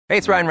Hey,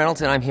 it's Ryan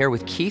Reynolds, and I'm here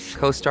with Keith,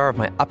 co-star of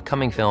my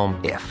upcoming film,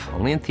 If,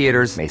 only in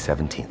theaters May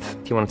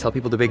 17th. Do you want to tell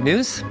people the big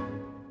news?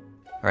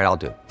 All right,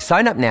 I'll do it.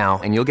 Sign up now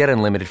and you'll get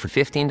unlimited for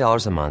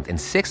 $15 a month and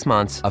 6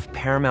 months of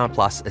Paramount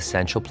Plus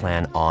Essential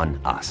Plan on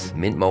us.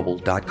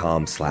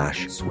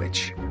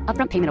 MintMobile.com/switch.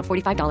 Upfront payment of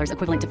 $45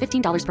 equivalent to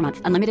 $15 per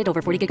month. Unlimited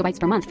over 40 gigabytes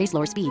per month. Face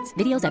lower speeds.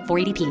 Videos at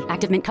 480p.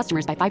 Active Mint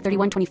customers by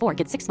 531.24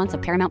 get 6 months of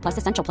Paramount Plus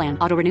Essential Plan.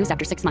 Auto renews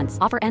after 6 months.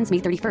 Offer ends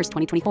May 31st,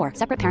 2024.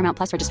 Separate Paramount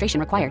Plus registration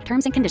required.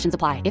 Terms and conditions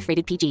apply if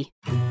rated PG.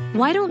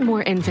 Why don't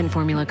more infant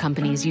formula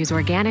companies use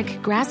organic,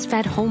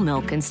 grass-fed whole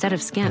milk instead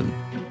of skim?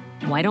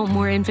 Why don't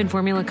more infant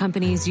formula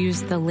companies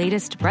use the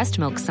latest breast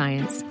milk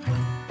science?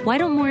 Why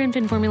don't more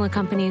infant formula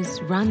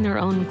companies run their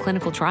own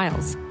clinical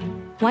trials?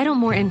 Why don't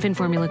more infant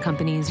formula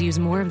companies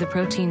use more of the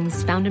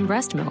proteins found in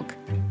breast milk?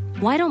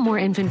 Why don't more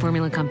infant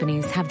formula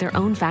companies have their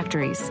own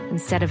factories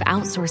instead of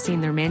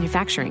outsourcing their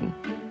manufacturing?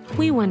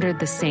 We wondered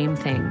the same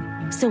thing.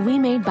 So we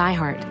made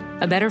ByHeart,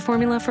 a better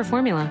formula for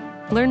formula.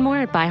 Learn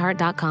more at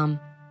byheart.com.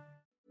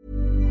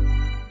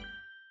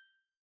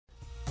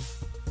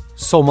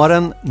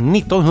 Sommaren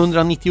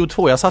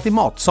 1992. Jag satt i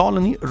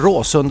matsalen i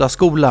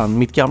Råsundaskolan,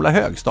 mitt gamla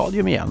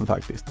högstadium igen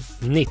faktiskt.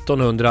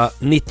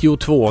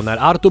 1992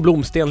 när Arto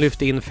Blomsten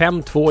lyfte in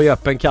 5-2 i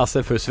öppen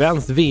kasse för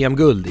svenskt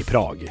VM-guld i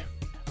Prag.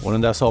 Och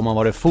den där sommaren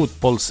var det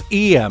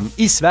fotbolls-EM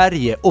i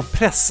Sverige och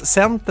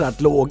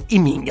presscentrat låg i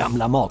min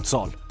gamla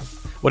matsal.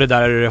 Och det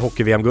där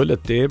hockey-VM-guldet,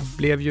 det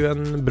blev ju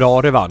en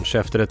bra revansch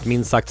efter ett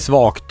minst sagt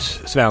svagt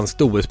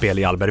svenskt OS-spel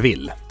i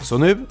Albertville. Så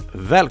nu,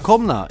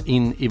 välkomna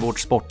in i vårt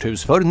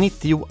sporthus för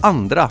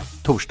 92:a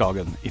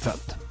torsdagen i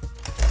följd.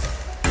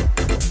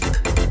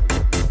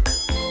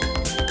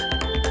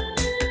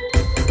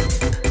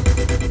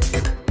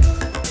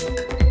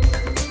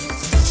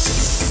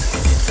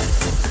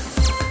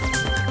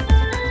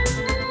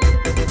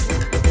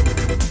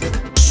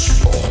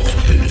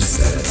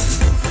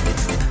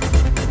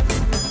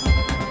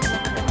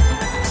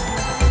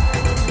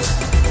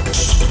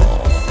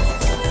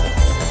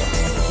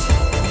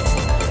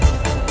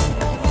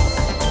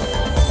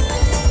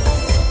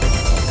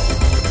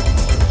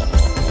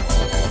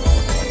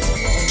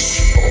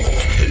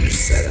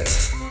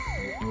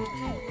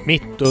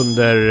 Mitt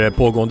under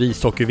pågående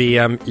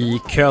ishockey-VM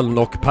i Köln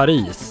och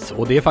Paris.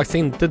 Och det är faktiskt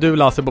inte du,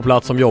 Lasse, på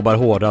plats som jobbar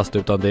hårdast,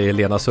 utan det är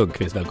Lena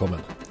Sundqvist. Välkommen.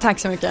 Tack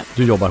så mycket.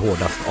 Du jobbar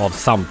hårdast av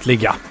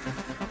samtliga.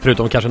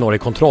 Förutom kanske några i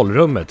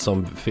kontrollrummet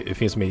som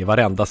finns med i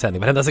varenda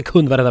sändning. Varenda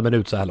sekund, varenda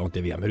minut så här långt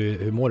i VM.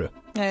 Hur mår du?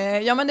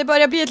 Ja, men det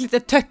börjar bli ett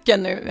litet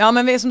töcken nu. Ja,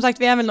 men vi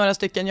är väl några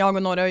stycken, jag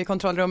och några i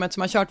kontrollrummet,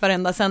 som har kört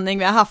varenda sändning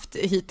vi har haft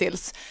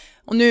hittills.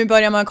 Och nu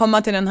börjar man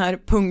komma till den här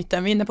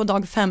punkten, vi är inne på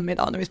dag 5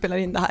 idag när vi spelar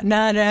in det här,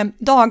 när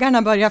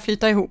dagarna börjar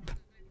flyta ihop.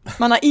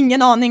 Man har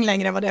ingen aning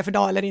längre vad det är för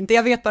dag eller inte.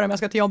 Jag vet bara om jag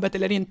ska till jobbet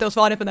eller inte, och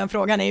svaret på den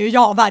frågan är ju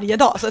ja varje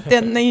dag, så att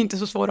den är inte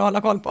så svår att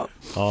hålla koll på.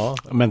 Ja,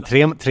 men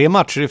tre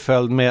matcher i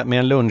följd med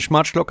en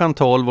lunchmatch klockan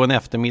 12 och en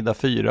eftermiddag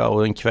 4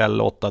 och en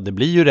kväll 8, det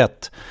blir ju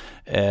rätt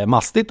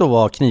mastigt att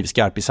vara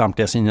knivskarp i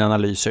samtliga sina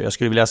analyser. Jag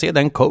skulle vilja se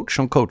den coach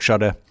som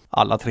coachade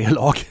alla 3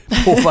 lag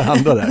på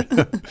varandra där.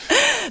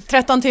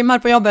 13 timmar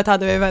på jobbet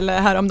hade vi väl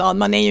häromdagen.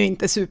 Man är ju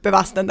inte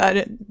supervass den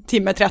där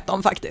timme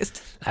 13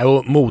 faktiskt.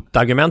 Och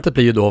motargumentet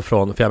blir ju då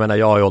för jag menar,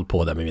 jag har ju hållit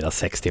på där med mina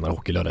 6 timmar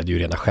hockeylördag. Det är ju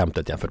rena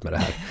skämtet jämfört med det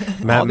här.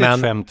 Men, ja, det är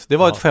ett skämt. Det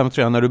var ett skämt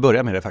redan när du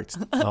började med det faktiskt.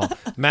 Ja.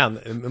 Men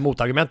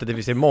motargumentet, det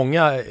vill säga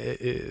många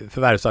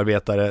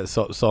förvärvsarbetare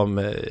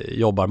som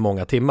jobbar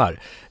många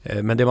timmar.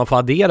 Men det man får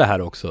addera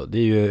här också, det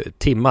är ju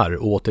timmar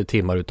och åter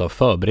timmar utav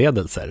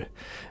förberedelser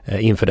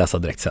inför dessa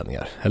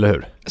direktsändningar, eller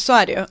hur? Så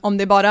är det ju. Om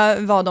det bara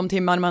var de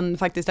timmar man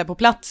faktiskt är på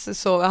plats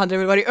så hade det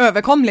väl varit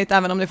överkomligt,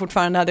 även om det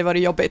fortfarande hade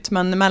varit jobbigt.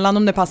 Men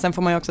mellan de passen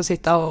får man ju också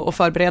sitta och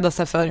förbereda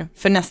sig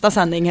för nästa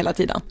sändning hela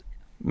tiden.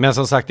 Men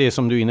som sagt, det är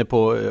som du är inne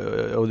på,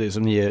 och det är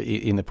som ni är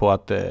inne på,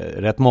 att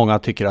rätt många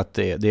tycker att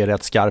det är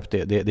rätt skarpt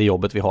det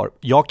jobbet vi har.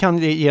 Jag kan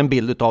ge en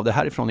bild av det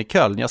härifrån i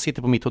Köln. Jag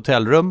sitter på mitt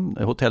hotellrum,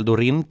 Hotell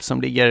Dorint,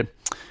 som ligger...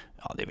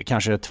 Ja, det är väl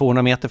kanske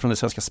 200 meter från det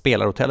svenska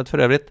spelarhotellet för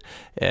övrigt.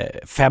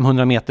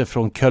 500 meter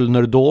från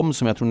Kölner Dom,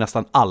 som jag tror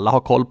nästan alla har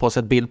koll på och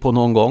sett bild på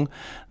någon gång.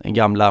 Den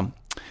gamla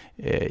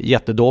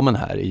jättedomen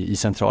här i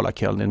centrala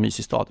Köln, en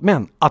mysig stad.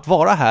 Men att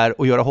vara här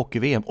och göra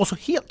hockey-VM, och så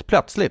helt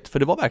plötsligt, för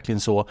det var verkligen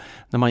så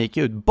när man gick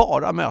ut,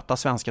 bara möta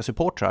svenska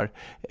supportrar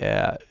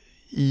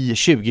i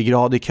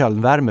 20-gradig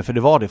Kölnvärme, för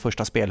det var det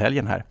första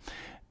spelhelgen här.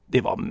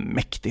 Det var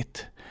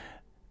mäktigt.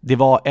 Det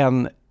var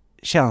en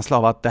känsla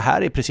av att det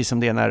här är precis som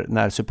det är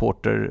när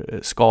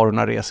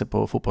supporterskarorna reser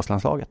på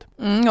fotbollslandslaget.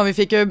 Och vi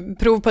fick ju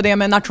prov på det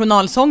med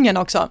nationalsången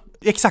också.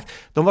 Exakt,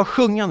 de var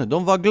sjungande,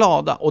 de var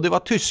glada, och det var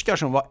tyskar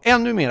som var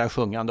ännu mer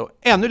sjungande och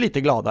ännu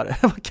lite gladare.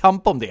 Det var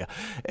kamp om det.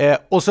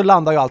 Och så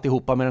landar ju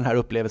alltihopa med den här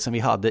upplevelsen vi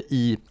hade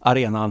i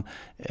arenan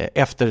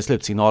efter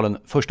slutsignalen.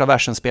 Första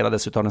versen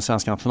spelades av den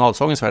svenska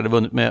nationalsången, så hade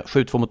vunnit med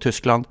 7-2 mot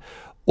Tyskland,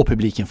 och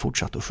publiken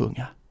fortsatte att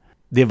sjunga.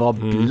 Det var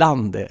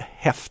bland det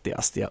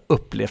häftigaste jag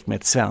upplevt med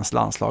ett svenskt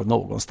landslag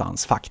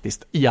någonstans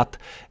faktiskt. I att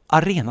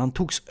arenan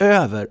togs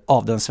över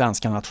av den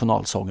svenska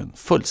nationalsången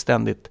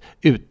fullständigt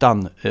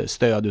utan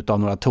stöd utav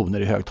några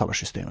toner i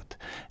högtalarsystemet.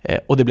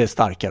 Och det blev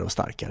starkare och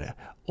starkare.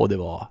 Och det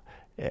var...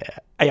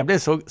 jag blev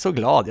så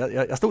glad.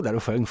 Jag stod där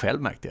och sjöng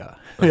själv, märkte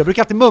jag. Jag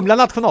brukar alltid mumla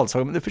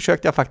nationalsången, men det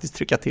försökte jag faktiskt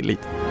trycka till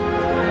lite.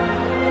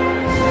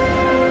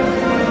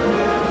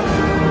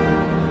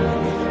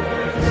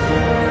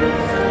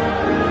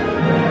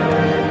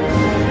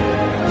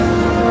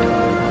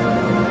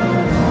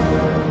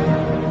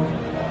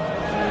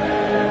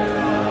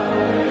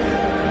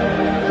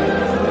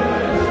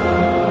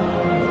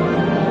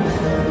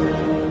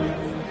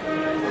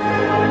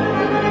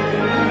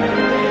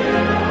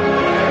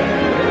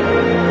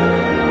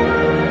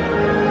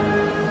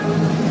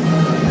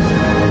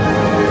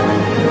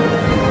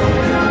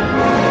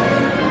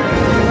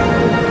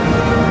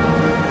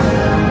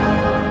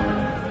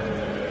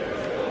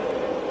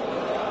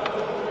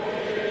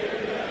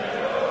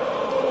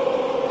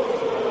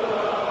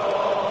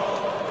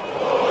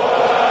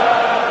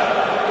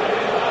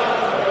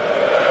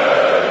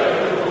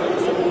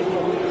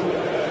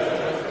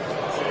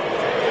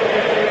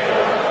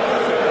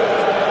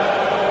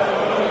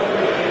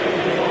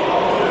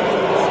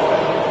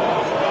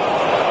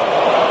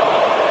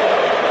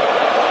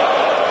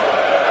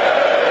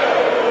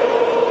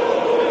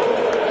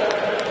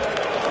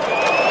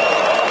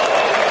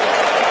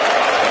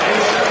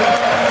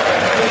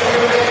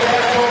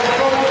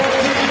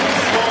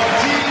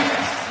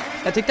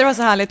 Jag tyckte det var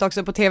så härligt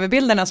också på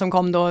tv-bilderna som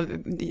kom då,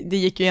 det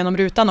gick ju genom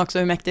rutan också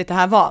hur mäktigt det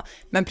här var.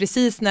 Men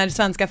precis när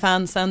svenska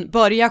fansen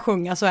börjar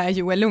sjunga så är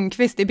Joel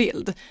Lundqvist i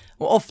bild.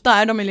 Och ofta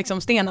är de ju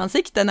liksom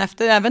stenansikten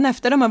även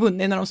efter de har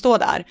vunnit när de står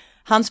där.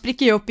 Han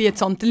spricker ju upp i ett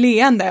sånt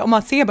leende och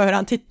man ser bara hur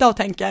han tittar och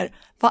tänker,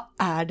 vad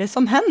är det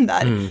som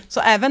händer? Så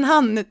även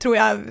han tror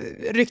jag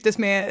rycktes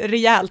med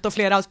rejält och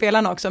flera av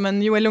spelarna också.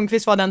 Men Joel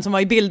Lundqvist var den som var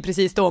i bild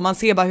precis då. Man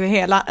ser bara hur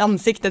hela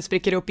ansiktet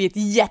spricker upp i ett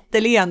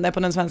jätteleende på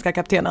den svenska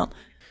kaptenen.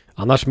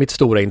 Annars mitt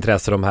stora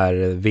intresse de här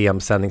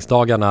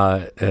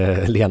VM-sändningsdagarna,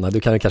 Lena, du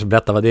kan kanske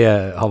berätta vad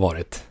det har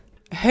varit.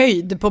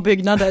 Höjd på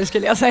byggnader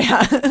skulle jag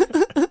säga.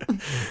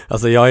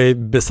 Alltså jag är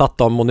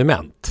besatt av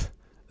monument.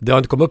 Det har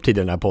inte kommit upp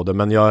tidigare i den här podden,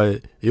 men jag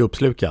är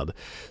uppslukad.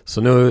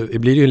 Så nu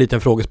blir det ju en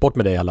liten frågesport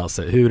med dig,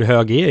 Lasse. Hur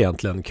hög är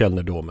egentligen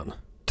Kölnerdomen,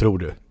 tror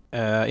du?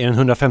 Är den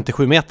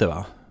 157 meter,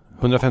 va?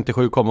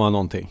 157,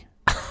 någonting.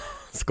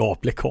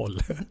 Skaplig koll.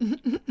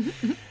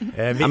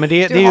 Ja, men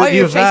det du har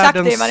ju världens, sagt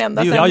det i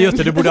varenda sändning. Ja, just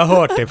det, du borde ha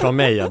hört det från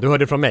mig. Ja. Du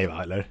hörde det från mig,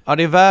 va? Eller? Ja,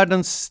 det är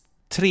världens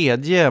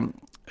 3:e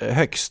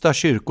högsta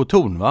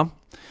kyrkotorn, va?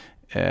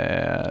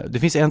 Det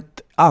finns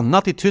ett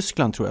annat i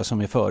Tyskland, tror jag,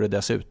 som är före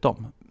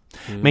dessutom.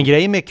 Men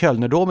grejen med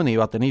Kölnerdomen är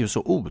ju att den är ju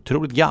så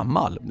otroligt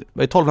gammal.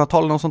 Det är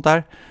 1200-talet och sånt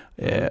där.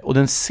 Och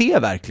den ser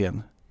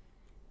verkligen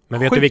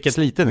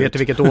sliten ut. Vet du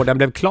vilket år den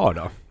blev klar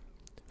då?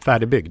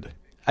 Färdigbyggd?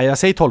 Jag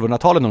säger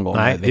 1200-talet någon gång.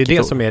 Nej, det är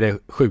det som är det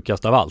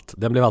sjukaste av allt.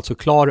 Den blev alltså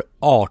klar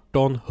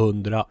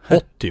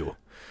 1880.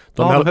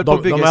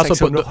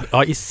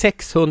 I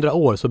 600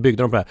 år så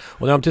byggde de på det.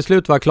 Och när de till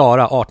slut var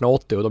klara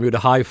 1880 och de gjorde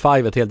high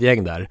five ett helt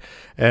gäng där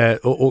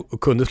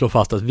och kunde slå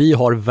fast att vi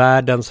har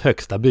världens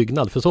högsta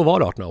byggnad. För så var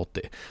det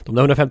 1880. De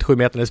där 157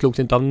 meterna slogs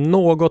inte av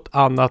något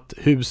annat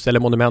hus eller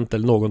monument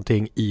eller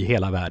någonting i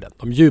hela världen.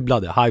 De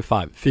jublade, high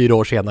five, 4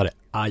 år senare.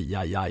 Aj,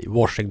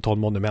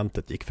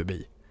 Washington-monumentet gick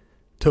förbi.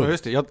 Ja,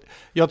 just det.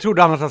 Jag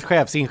trodde annars att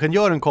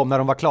chefsingenjören kom när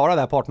de var klara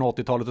där på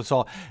 1880-talet och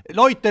sa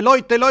Leute,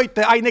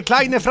 eine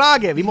kleine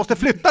Frage, vi måste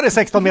flytta det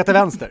 16 meter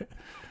vänster.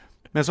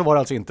 Men så var det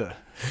alltså inte.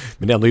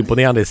 Men det är ändå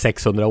imponerande i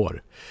 600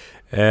 år.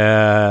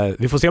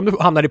 Vi får se om du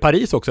hamnar i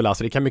Paris också,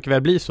 Lasse. Det kan mycket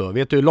väl bli så.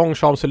 Vet du hur lång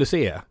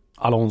Champs-Élysées är?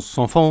 Allons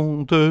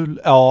enfants de...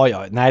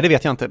 Ja, nej det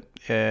vet jag inte.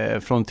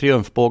 Från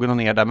Triumfbågen och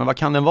ner där. Men vad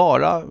kan den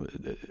vara?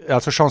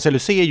 Alltså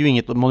Champs-Élysées är ju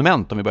inget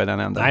monument om vi börjar den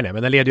änden. Nej,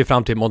 men den leder ju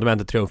fram till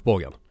monumentet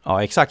Triumfbågen.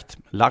 Ja, exakt.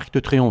 L'Arc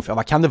du Triomphe. Ja,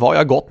 vad kan det vara? Jag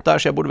har gått där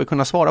så jag borde väl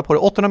kunna svara på det.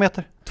 800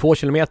 meter. 2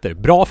 kilometer.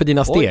 Bra för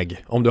dina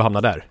steg om du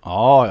hamnar där.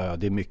 Ja,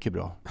 det är mycket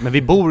bra. Men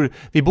vi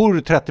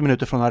bor 30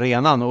 minuter från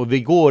arenan och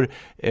vi går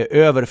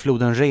över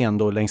floden Ren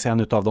då längs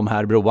en av de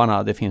här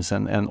broarna. Det finns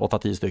en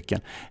 8-10 stycken.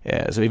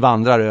 Så vi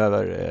vandrar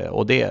över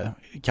och det är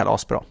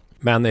kalasbra.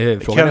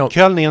 Men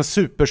Köln är en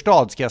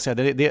superstad, ska jag säga.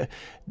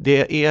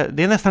 Det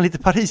är nästan lite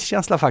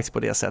Paris-känsla faktiskt på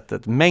det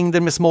sättet.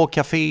 Mängder med små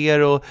kaféer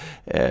och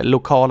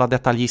lokala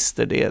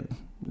detaljister. Det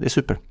är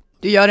super.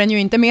 Du gör den ju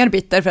inte mer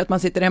bitter för att man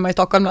sitter hemma i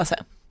Stockholm,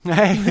 Lasse.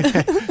 Nej,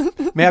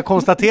 men jag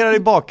konstaterar i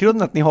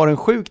bakgrunden att ni har en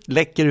sjukt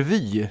läcker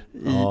vy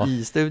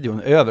i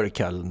studion över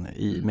Köln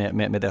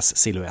med dess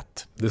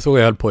silhuett. Det såg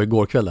jag höll på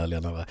igår kväll,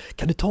 Lena.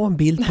 Kan du ta en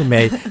bild på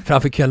mig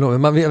framför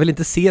Köln? Jag vill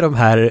inte se de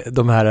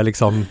här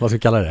liksom, vad ska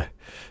jag kalla det?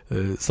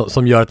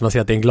 Som gör att man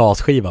ser att det är en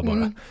glasskiva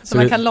bara. Så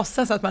man kan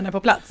låtsas att man är på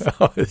plats.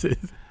 Ja, precis.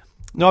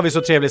 Nu har vi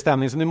så trevlig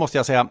stämning så nu måste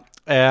jag säga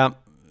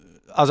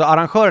alltså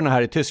arrangörerna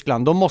här i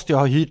Tyskland, de måste ju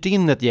ha hyrt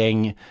in ett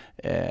gäng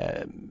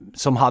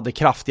som hade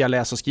kraftiga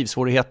läs- och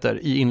skrivsvårigheter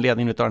i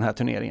inledningen av den här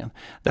turneringen.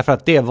 Därför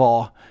att det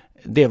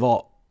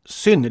var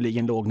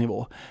synnerligen låg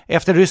nivå.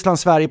 Efter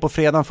Ryssland-Sverige på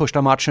fredagen,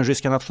 första matchen,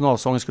 ryska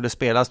nationalsången skulle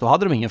spelas, då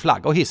hade de ingen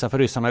flagga att hissa för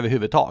ryssarna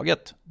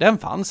överhuvudtaget. Den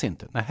fanns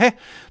inte. Nähä.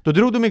 Då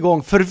drog de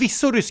igång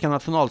förvisso ryska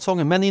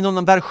nationalsången, men i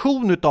någon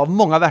version av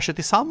många verser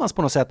tillsammans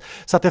på något sätt.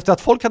 Så att efter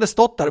att folk hade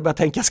stått där och börjat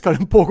tänka, ska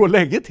den pågå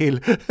länge till?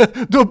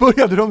 Då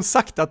började de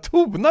sakta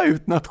tona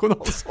ut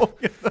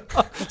nationalsången.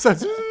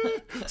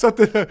 Så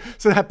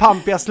det här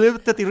pampiga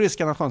slutet i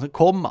ryska nationalsången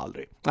kom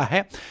aldrig.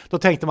 Nähä. Då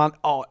tänkte man,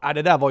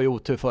 det där var ju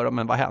otur för dem,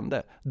 men vad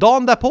hände?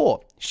 Dagen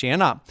därpå,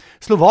 tjena,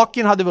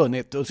 Slovakien hade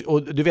vunnit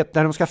och du vet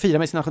när de ska fira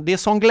med sina nation, det är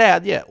sån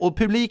glädje och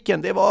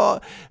publiken,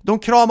 de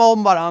kramade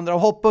om varandra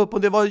och hoppade upp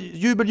och det var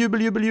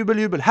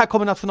jubel. Här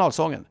kommer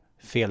nationalsången.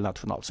 Fel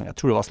nationalsång, jag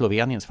tror det var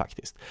Sloveniens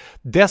faktiskt.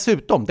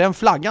 Dessutom, den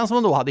flaggan som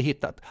de då hade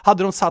hittat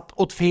hade de satt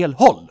åt fel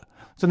håll.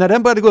 Så när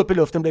den började gå upp i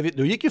luften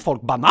då gick ju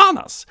folk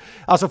bananas.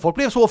 Alltså folk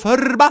blev så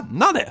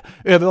förbannade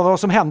över vad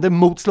som hände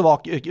mot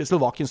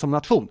Slovakien som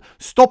nation.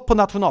 Stopp på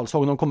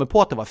nationalsången, de kommer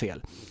på att det var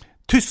fel.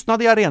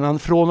 Tystnade i arenan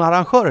från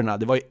arrangörerna.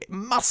 Det var ju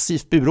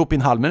massivt burop i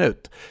en halv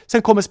minut.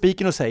 Sen kommer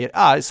speakern och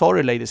säger,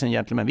 sorry ladies and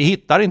gentlemen, vi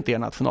hittar inte er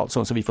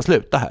nationalsång så vi får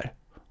sluta här.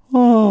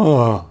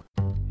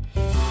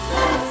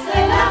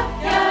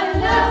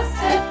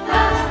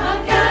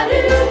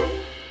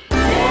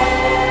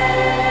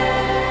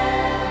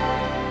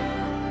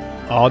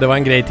 Ja, det var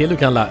en grej till du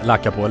kan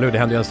lacka på, eller hur? Det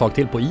hände ju en sak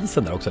till på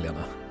isen där också,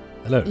 Lena.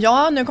 Eller?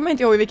 Ja, nu kommer jag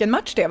inte ihåg vilken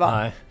match det var.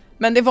 Nej.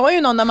 Men det var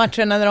ju någon av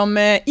matcherna när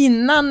de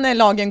innan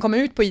lagen kom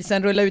ut på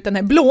isen rullade ut den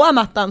här blåa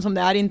mattan som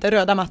det är, inte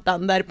röda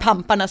mattan, där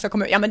pamparna ska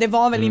komma ut. Ja, men det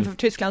var väl inför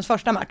Tysklands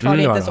första match, var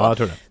det inte så? Ja, jag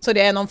tror det. Så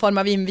det är någon form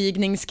av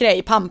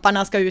invigningsgrej.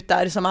 Pamparna ska ut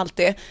där som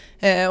alltid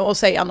och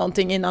säga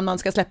någonting innan man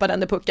ska släppa den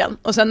där pucken.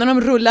 Och sen när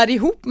de rullar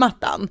ihop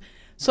mattan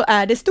så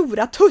är det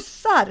stora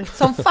tussar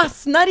som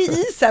fastnar i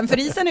isen, för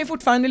isen är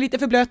fortfarande lite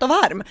för blöt och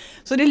varm.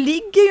 Så det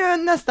ligger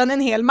ju nästan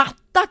en hel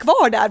matta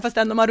kvar där, fast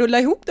ändå man rullar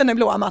ihop den här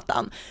blåa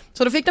mattan.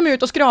 Så då fick de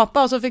ut och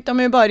skrapa och så fick de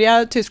ju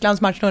börja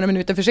Tysklands match några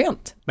minuter för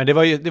sent. Men det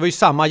var ju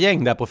samma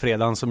gäng där på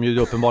fredagen som ju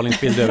uppenbarligen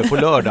spelade över på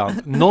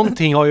lördagen.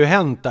 Någonting har ju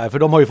hänt där, för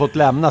de har ju fått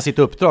lämna sitt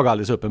uppdrag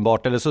alldeles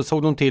uppenbart. Eller så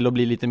såg de till att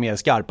bli lite mer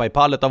skarpa i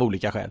pallet av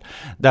olika skäl.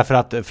 Därför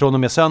att från och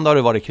med söndag har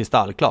det varit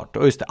kristallklart.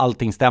 Och just det,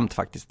 allting stämt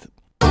faktiskt.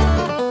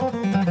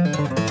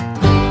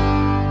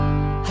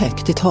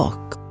 Högt i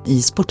tak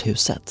i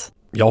Sporthuset.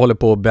 Jag håller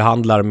på och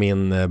behandlar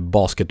min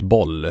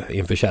basketboll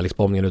inför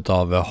kärleksbombningen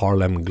utav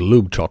Harlem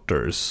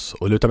Globetrotters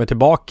och lutar mig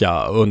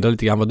tillbaka och undrar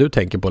lite grann vad du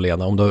tänker på,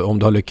 Lena, om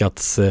du har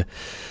lyckats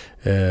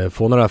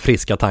få några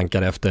friska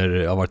tankar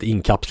efter att ha varit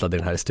inkapslad i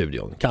den här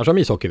studion. Kanske om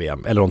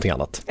ishockey-VM eller någonting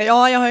annat.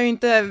 Ja, jag har ju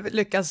inte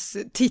lyckats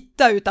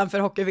titta utanför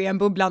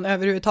hockey-VM-bubblan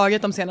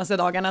överhuvudtaget de senaste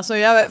dagarna, så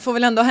jag får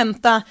väl ändå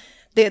hämta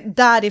det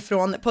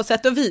därifrån på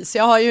sätt och vis.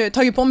 Jag har ju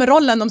tagit på mig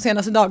rollen de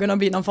senaste dagarna och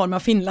blir någon form av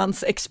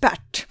Finlands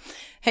expert.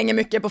 Hänger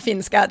mycket på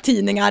finska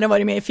tidningar och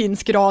varit med i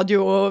finsk radio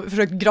och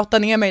försökt grotta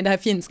ner mig i det här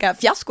finska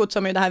fiaskot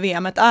som ju det här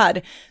VMet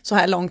är så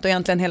här långt och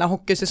egentligen hela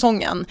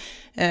hockeysäsongen.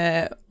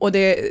 Och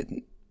det,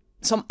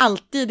 som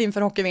alltid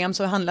inför hockey-VM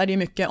så handlar det ju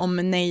mycket om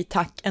nej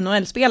tack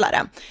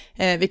NHL-spelare.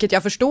 Vilket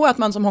jag förstår att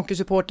man som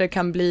hockeysupporter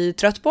kan bli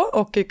trött på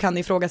och kan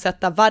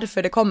ifrågasätta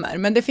varför det kommer.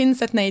 Men det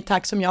finns ett nej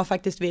tack som jag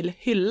faktiskt vill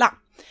hylla.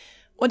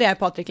 Och det är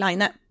Patrik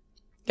Laine.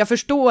 Jag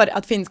förstår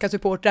att finska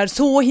supportrar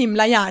så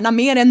himla gärna,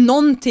 mer än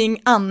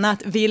någonting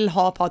annat, vill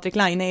ha Patrik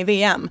Laine i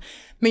VM.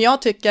 Men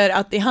jag tycker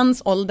att i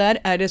hans ålder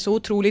är det så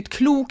otroligt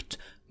klokt,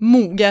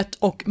 moget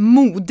och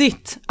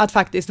modigt att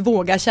faktiskt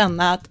våga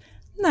känna att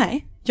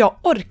nej, jag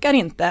orkar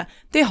inte.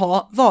 Det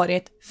har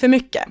varit för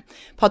mycket.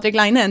 Patrik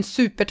Laine är en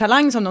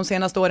supertalang som de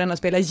senaste åren har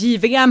spelat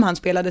JVM. Han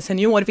spelade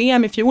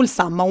senior-VM i fjol,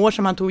 samma år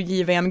som han tog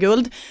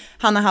JVM-guld.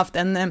 Han har haft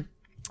en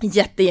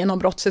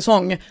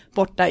jättegenombrottssäsong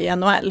borta i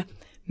NHL.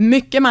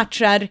 Mycket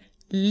matcher,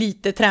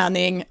 lite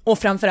träning och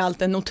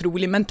framförallt en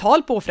otrolig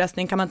mental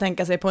påfrestning kan man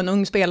tänka sig på en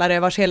ung spelare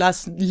vars hela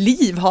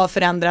liv har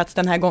förändrats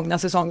den här gångna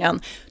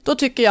säsongen. Då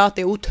tycker jag att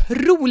det är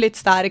otroligt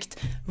starkt.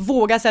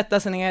 Våga sätta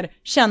sig ner,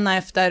 känna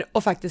efter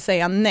och faktiskt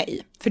säga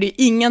nej. För det är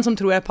ingen som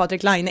tror att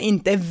Patrik Laine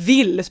inte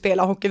vill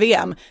spela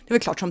hockey-VM. Det är väl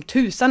klart som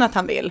tusan att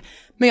han vill.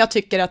 Men jag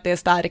tycker att det är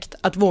starkt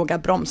att våga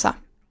bromsa.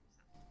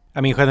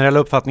 Min generella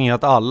uppfattning är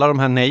att alla de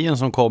här nejen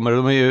som kommer,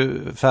 de är ju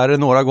färre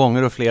några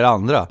gånger och fler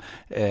andra,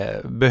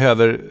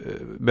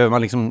 behöver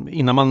man liksom,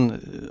 innan man,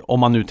 om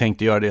man nu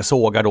tänkte göra det,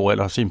 sågar då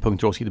eller har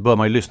synpunkter och bör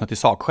man ju lyssna till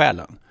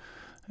sakskälen.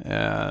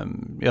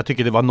 Jag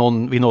tycker det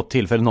var vid något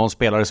tillfälle någon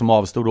spelare som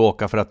avstod att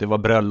åka för att det var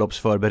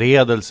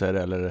bröllopsförberedelser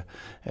eller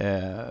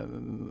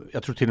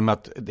jag tror till och med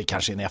att det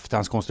kanske är en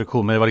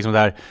efterhandskonstruktion, men det var liksom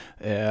där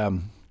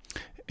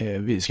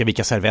vi ska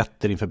vika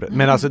servetter inför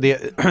men alltså det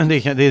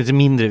är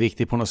mindre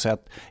viktigt på något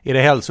sätt. Är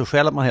det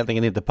hälsoskäl att man helt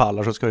enkelt inte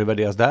pallar så ska det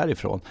värderas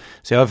därifrån.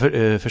 Så jag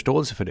har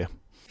förståelse för det.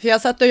 För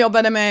jag satt och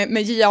jobbade med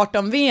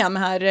J18-VM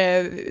här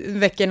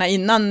veckorna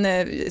innan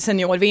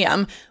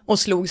senior-VM och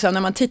slog så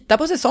när man tittar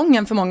på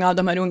säsongen för många av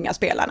de här unga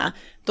spelarna.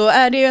 Då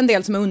är det ju en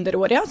del som är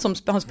underåriga som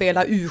har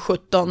spelat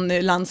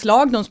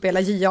U17-landslag, de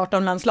spelar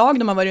J18-landslag,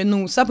 de har varit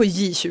nosa på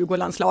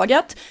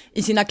J20-landslaget.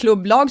 I sina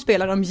klubblag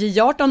spelar de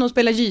J18 och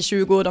spelar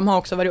J20 och de har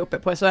också varit uppe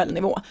på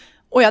SHL-nivå.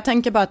 Och jag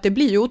tänker bara att det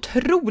blir ju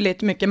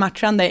otroligt mycket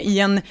matchande i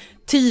en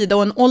tid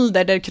och en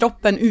ålder där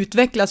kroppen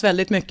utvecklas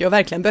väldigt mycket och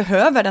verkligen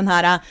behöver den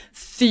här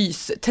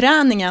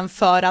fysträningen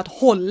för att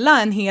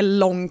hålla en hel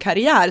lång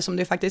karriär som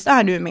det faktiskt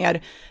är nu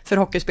mer för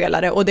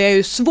hockeyspelare. Och det är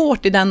ju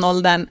svårt i den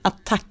åldern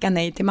att tacka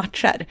nej till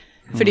matcher.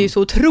 För det är ju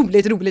så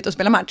otroligt roligt att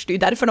spela match. Det är ju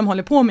därför de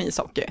håller på med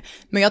ishockey.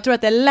 Men jag tror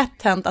att det är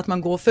lätt hänt att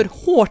man går för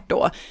hårt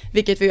då.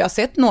 Vilket vi har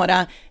sett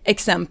några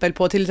exempel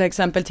på. Till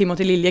exempel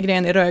Timothy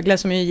Liljegren i Rögle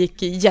som ju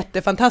gick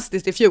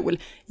jättefantastiskt i fjol.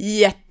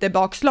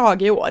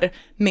 Jättebakslag i år.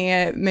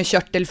 Med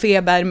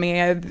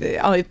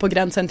körtelfeber, på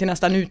gränsen till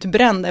nästan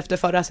utbränd efter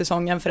förra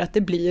säsongen. För att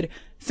det blir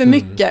för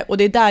mycket. Och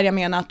det är där jag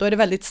menar att då är det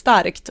väldigt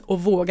starkt att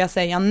våga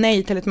säga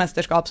nej till ett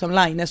mästerskap som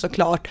Line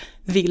såklart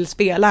vill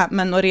spela.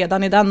 Men och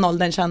redan i den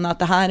åldern känna att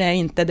det här är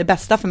inte det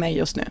bästa för mig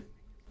just nu.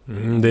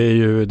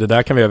 Det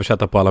där kan vi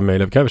översätta på alla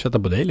möjliga. Vi kan översätta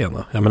på dig,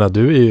 Lena. Jag menar,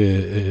 du är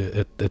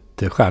ju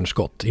ett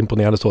stjärnskott.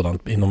 Imponerande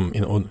sådant.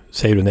 Och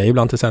säger du nej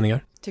ibland till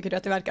sändningar? Tycker du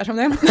att det verkar som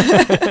det?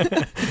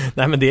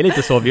 Nej, men det är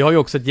lite så. Vi har ju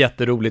också ett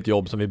jätteroligt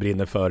jobb som vi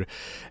brinner för.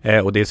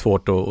 Och det är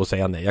svårt att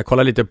säga nej. Jag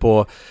kollar lite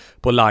på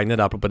Line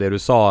där, på det du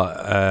sa.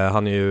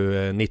 Han är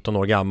ju 19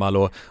 år gammal.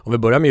 Och om vi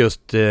börjar med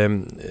just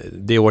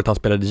det året han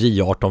spelade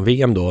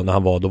J18-VM då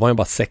var han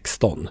bara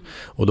 16.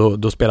 Och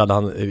då spelade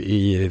han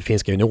i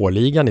finska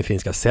juniorligan, i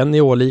finska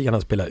seniorligan.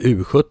 Han spelade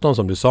U17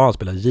 som du sa. Han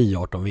spelade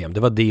J18-VM. Det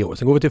var det året.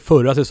 Sen går vi till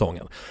förra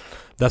säsongen.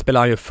 Där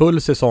spelade han ju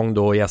full säsong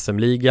då i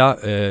SM-liga,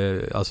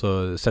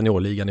 alltså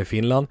seniorligan i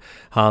Finland.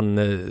 Han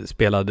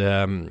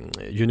spelade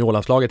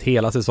juniorlandslaget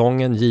hela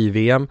säsongen,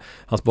 JVM.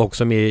 Han var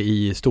också med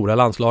i stora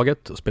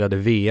landslaget och spelade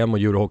VM och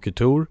Eurohockey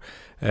Tour.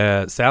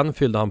 Sen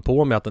fyllde han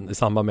på med att i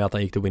samband med att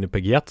han gick till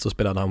Winnipeg Jets så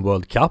spelade han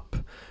World Cup.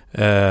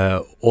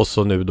 Och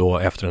så nu då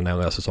efter den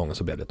här säsongen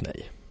så blev det ett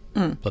nej.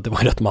 Så att det var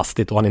rätt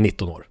mastigt och han är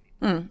 19 år.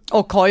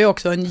 Och har ju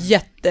också en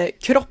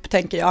jättekropp,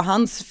 tänker jag.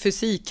 Hans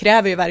fysik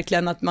kräver ju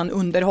verkligen att man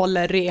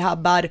underhåller,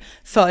 rehabbar,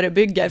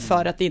 förebygger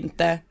för att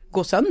inte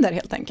gå sönder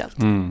helt enkelt.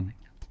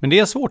 Men det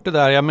är svårt det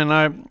där. Jag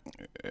menar,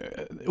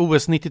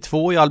 OS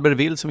 92 i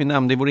Albertville som vi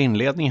nämnde i vår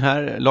inledning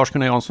här.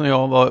 Lars-Gunnar Jansson och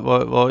jag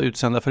var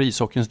utsända för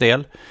ishockeyns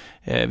del.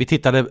 Vi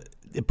tittade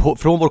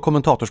från vår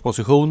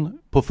kommentatorsposition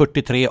på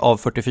 43 av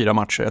 44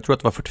 matcher. Jag tror att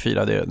det var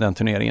 44 den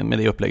turneringen med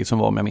det upplägget som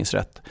var, om jag minns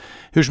rätt.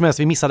 Hur som helst,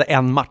 vi missade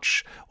en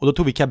match. Och då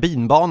tog vi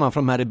kabinbanan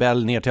från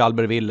Maribel ner till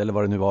Albertville eller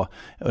vad det nu var.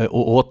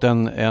 Och åt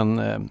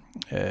en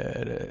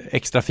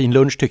extra fin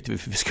lunch tyckte vi.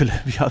 För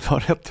vi var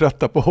rätt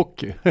trötta på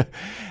hockey.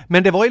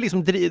 Men det var ju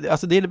liksom,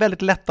 alltså det är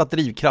väldigt lätt att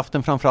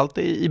drivkraften framförallt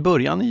i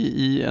början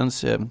i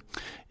ens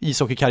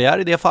ishockeykarriär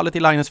i det fallet, i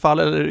Lines fall,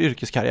 eller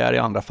yrkeskarriär i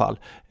andra fall,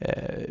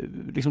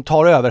 liksom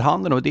tar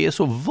överhanden, och det är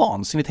så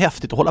vansinnigt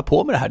häftigt att hålla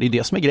på med det här. Det är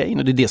det som är grejen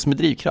och det är det som är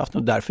drivkraften,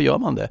 och därför gör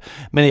man det.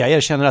 Men jag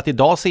erkänner att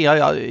idag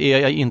är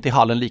jag inte i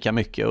hallen lika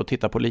mycket och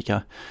tittar på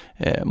lika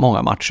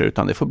många matcher,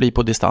 utan det får bli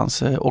på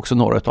distans, också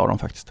några av dem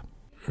faktiskt.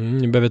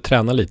 Ni behöver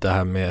träna lite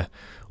här med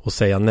att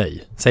säga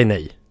nej. Säg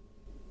nej.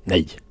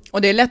 Nej.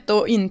 Och det är lätt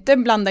att inte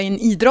blanda in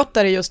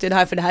idrottare just i det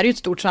här, för det här är ju ett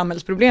stort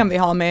samhällsproblem vi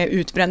har med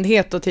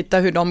utbrändhet, och titta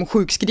hur de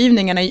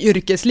sjukskrivningarna i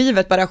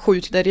yrkeslivet bara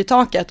skjuter i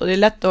taket, och det är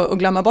lätt att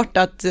glömma bort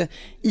att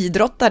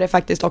idrottare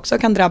faktiskt också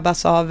kan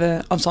drabbas av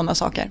sådana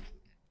saker.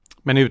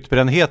 Men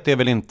utbrändhet är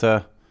väl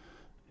inte,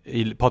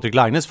 i Patrik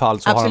Lines fall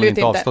så absolut har han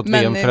inte avstått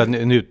VM för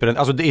en utbränd.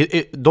 Alltså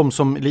de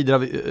som lider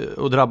av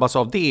och drabbas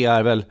av det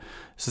är väl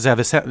så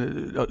att säga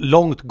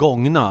långt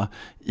gångna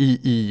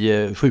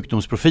i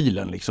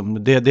sjukdomsprofilen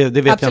liksom. Det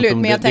vet absolut, jag inte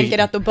om men jag tänker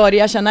att att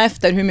börja känna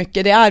efter hur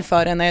mycket det är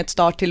för en ett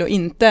start till att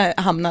inte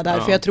hamna där,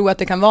 för jag tror att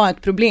det kan vara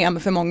ett problem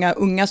för många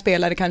unga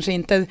spelare, kanske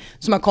inte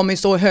som har kommit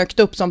så högt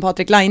upp som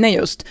Patrik Laine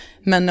just,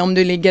 men om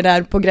du ligger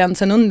där på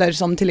gränsen under,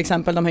 som till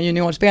exempel de här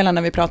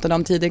juniorspelarna vi pratade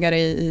om tidigare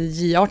i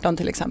J18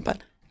 till exempel.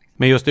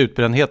 Men just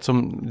utbrändhet,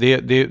 det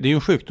är ju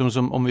en sjukdom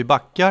som, om vi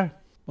backar,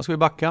 vad ska vi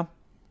backa?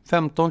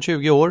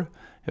 15-20 år?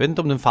 Jag vet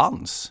inte om den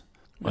fanns.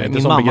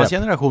 Min mammas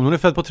generation, hon är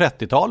född på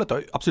 30-talet,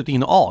 har absolut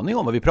ingen aning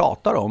om vad vi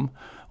pratar om.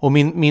 Och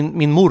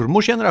min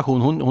mormors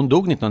generation, hon dog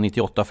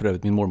 1998 för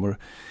övrigt, min mormor.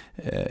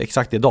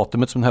 Exakt det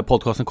datumet som den här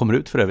podcasten kommer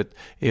ut för övrigt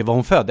var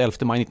hon född 11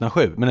 maj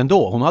 1907. Men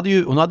ändå,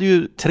 hon hade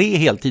ju 3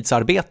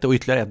 heltidsarbete och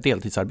ytterligare 1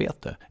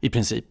 deltidsarbete i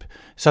princip.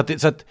 Så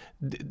att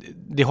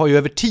det har ju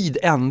över tid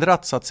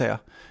ändrats så att säga.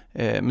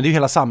 Men det är ju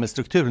hela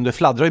samhällsstrukturen. Det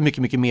fladdrar ju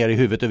mycket, mycket mer i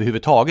huvudet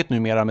överhuvudtaget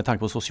numera med tanke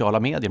på sociala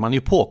medier. Man är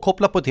ju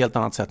påkopplad på ett helt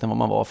annat sätt än vad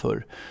man var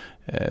förr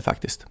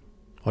faktiskt.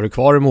 Har du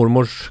kvar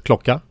mormors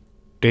klocka?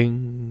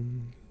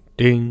 Ding,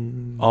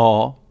 ding.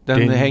 Ja, den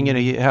ding.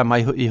 hänger hemma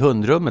i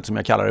hundrummet som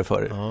jag kallar det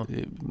för. Ja.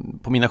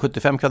 På mina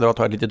 75 kvadrat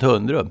har jag ett litet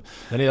hundrum.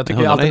 Jag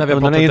tycker alltid när vi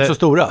har pratat, är inte så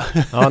stora.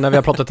 Ja, när vi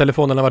har pratat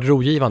telefonen har varit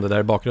rogivande där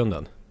i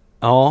bakgrunden.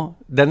 Ja,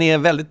 den är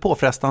väldigt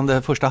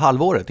påfrestande första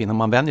halvåret innan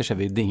man vänjer sig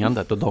vid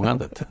dingandet och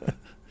dongandet.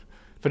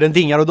 För den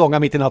dingar och dongar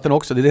mitt i natten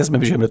också, det är det som är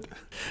bekymret.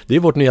 Det är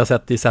vårt nya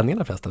sätt i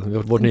sändningarna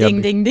förresten. Vårt nya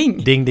ding, ding,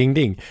 ding. Ding, ding,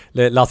 ding.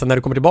 Lasse, när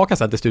du kommer tillbaka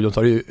sen till studion så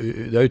har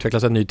det har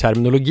utvecklats en ny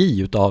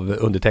terminologi utav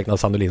undertecknad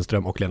Sandro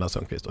Lindström och Lena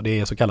Sundqvist. Och det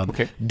är så kallad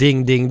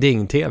ding, ding,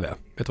 ding TV. Vet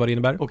du vad det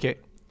innebär? Okej.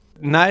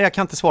 Nej, jag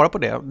kan inte svara på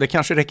det. Det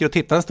kanske räcker att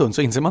titta en stund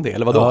så inser man det,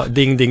 eller vadå? Ja,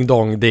 ding, ding,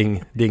 dong,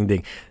 ding, ding,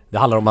 ding. Det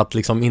handlar om att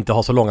liksom inte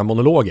ha så långa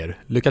monologer.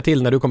 Lycka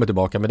till när du kommer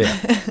tillbaka med det.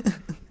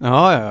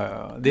 Ja.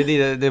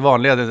 Det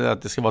vanliga är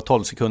att det ska vara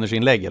 12 sekunders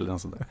inlägg eller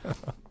något sånt där.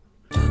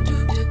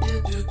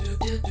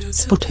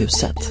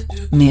 Sporthuset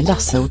med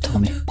Lasse och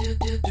Tommy.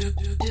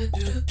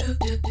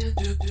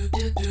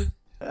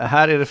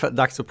 Här är det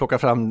dags att plocka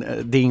fram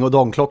ding- och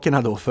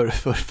dongklockorna då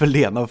för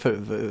Lena och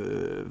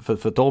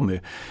för Tommy.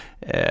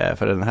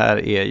 För den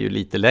här är ju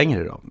lite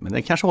längre då. Men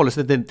den kanske håller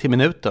sig till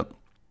minuten.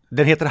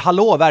 Den heter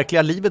Hallå,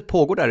 verkliga livet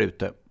pågår där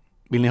ute.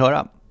 Vill ni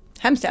höra?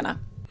 Hemskt gärna.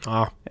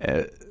 Ja.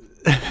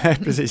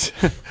 Precis.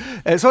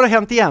 Så har det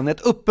hänt igen.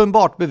 Ett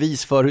uppenbart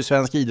bevis för hur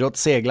svensk idrott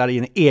seglar i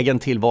en egen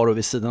tillvaro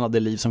vid sidan av det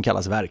liv som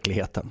kallas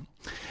verkligheten.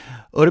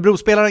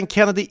 Örebrospelaren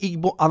Kennedy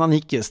Igbo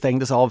Ananike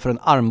stängdes av för en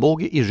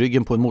armbåge i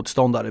ryggen på en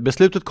motståndare.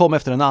 Beslutet kom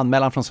efter en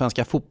anmälan från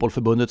Svenska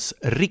fotbollförbundets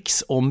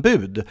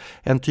riksombud.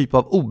 En typ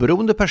av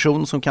oberoende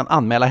person som kan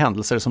anmäla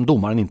händelser som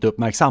domaren inte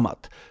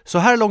uppmärksammat. Så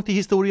här långt i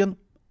historien,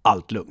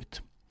 allt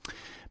lugnt.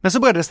 Men så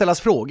började det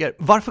ställas frågor.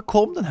 Varför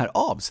kom den här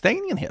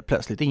avstängningen helt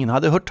plötsligt? Ingen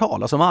hade hört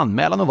talas om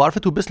anmälan och varför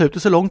tog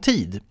beslutet så lång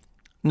tid?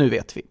 Nu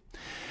vet vi.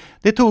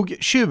 Det tog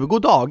 20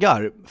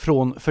 dagar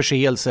från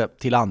förseelse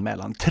till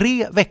anmälan.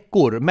 3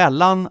 veckor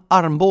mellan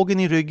armbågen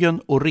i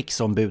ryggen och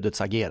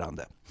riksombudets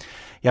agerande.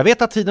 Jag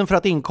vet att tiden för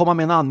att inkomma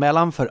med en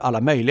anmälan för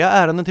alla möjliga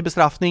ärenden till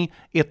bestraffning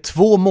är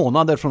 2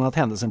 månader från att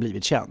händelsen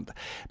blivit känd.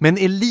 Men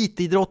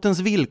elitidrottens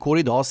villkor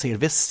idag ser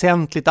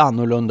väsentligt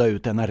annorlunda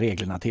ut än när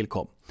reglerna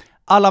tillkom.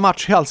 Alla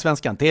matcher i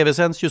Allsvenskan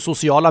TV-sänds ju,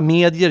 sociala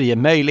medier ger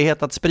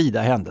möjlighet att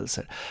sprida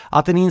händelser.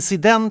 Att en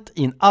incident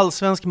i en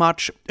allsvensk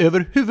match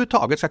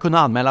överhuvudtaget ska kunna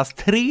anmälas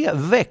 3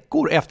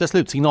 veckor efter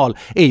slutsignal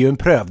är ju en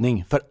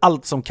prövning för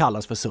allt som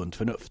kallas för sunt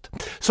förnuft.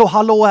 Så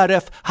hallå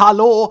RF,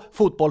 hallå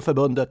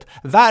Fotbollförbundet,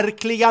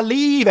 verkliga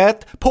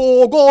livet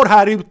pågår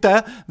här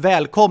ute.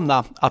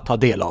 Välkomna att ta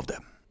del av det.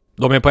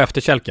 De är på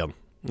efterkälken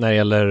när det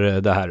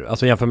gäller det här.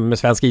 Alltså jämfört med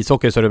svensk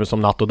ishockey så är det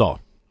som natt och dag.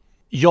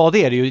 Ja,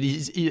 det är det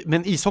ju.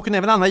 Men ishockeyn är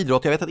även en annan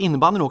idrott. Jag vet att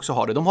innebandyn också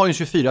har det. De har ju en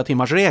 24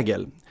 timmars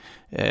regel.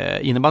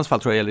 Innebandys fall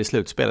tror jag gäller i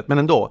slutspelet. Men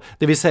ändå.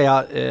 Det vill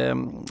säga,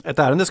 ett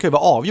ärende ska ju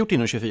vara avgjort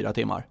inom 24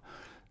 timmar.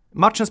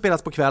 Matchen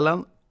spelas på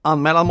kvällen.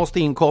 Anmälan måste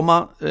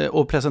inkomma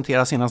och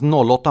presenteras senast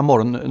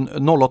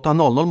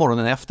 08.00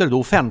 morgonen efter. Då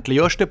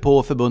offentliggörs det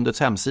på förbundets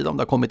hemsida om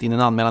det har kommit in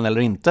en anmälan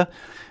eller inte.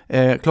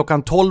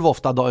 Klockan 12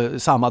 ofta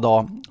samma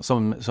dag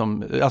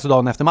alltså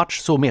dagen efter match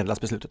så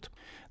meddelas beslutet.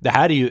 Det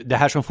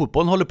här som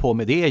fotbollen håller på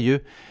med, det är ju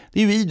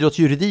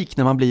idrottsjuridik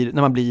när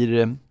man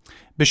blir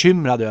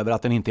bekymrad över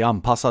att den inte är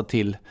anpassad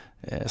till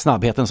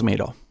snabbheten som är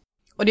idag.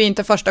 Och det är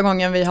inte första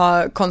gången vi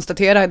har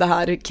konstaterat det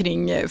här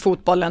kring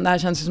fotbollen. Det här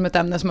känns ju som ett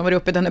ämne som har varit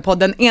uppe i den här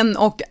podden en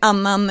och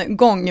annan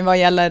gång vad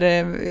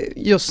gäller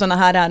just sådana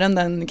här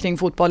ärenden kring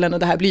fotbollen, och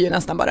det här blir ju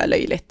nästan bara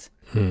löjligt.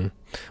 Mm.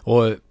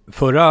 Och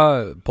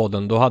förra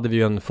podden, då hade vi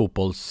ju en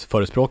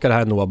fotbollsförespråkare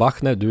här, Noah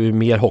Bachner. Du är ju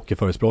mer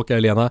hockeyförespråkare,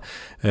 Lena.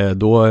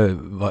 Då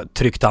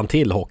tryckte han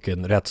till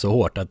hockeyn rätt så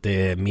hårt att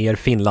det är mer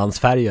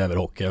Finlandsfärg över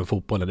hockey än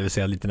fotbollen, det vill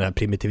säga lite den här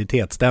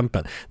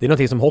primitivitetsstämpeln. Det är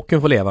någonting som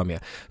hockeyn får leva med.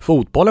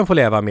 Fotbollen får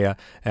leva med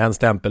en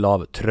stämpel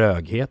av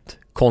tröghet,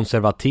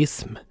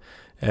 konservatism,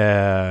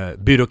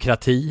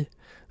 byråkrati,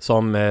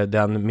 som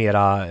den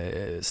mera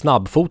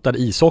snabbfotade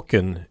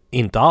ishockeyn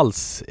inte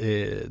alls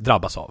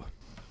drabbas av.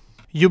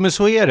 Jo, men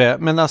så är det.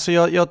 Men alltså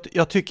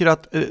jag tycker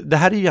att det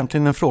här är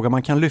egentligen en fråga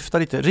man kan lyfta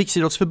lite.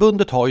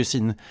 Riksidrottsförbundet har ju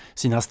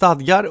sina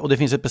stadgar och det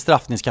finns ett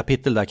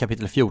bestraffningskapitel där,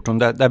 kapitel 14,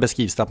 där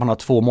beskrivs det att man har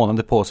 2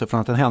 månader på sig från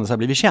att en händelse har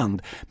blivit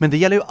känd. Men det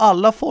gäller ju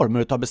alla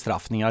former av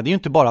bestraffningar. Det är ju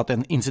inte bara att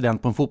en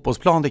incident på en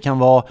fotbollsplan, det kan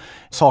vara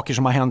saker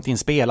som har hänt i en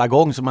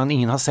spelargång som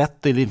ingen har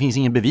sett, eller det finns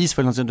ingen bevis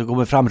för det, det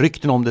kommer fram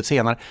rykten om det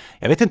senare.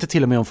 Jag vet inte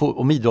till och med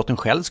om idrotten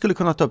själv skulle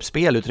kunna ta upp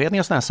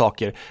spelutredningar och sådana här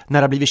saker. När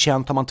det har blivit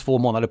känt har man 2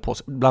 månader på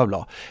sig, bla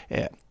bla.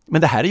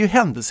 Men det här är ju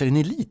händelser i en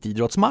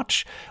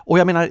elitidrottsmatch. Och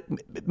jag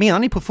menar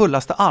ni på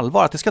fullaste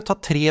allvar att det ska ta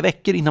 3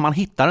 veckor innan man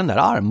hittar den där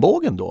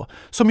armbågen då?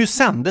 Som ju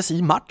sändes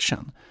i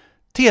matchen.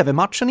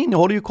 TV-matchen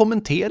innehåller ju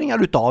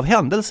kommenteringar utav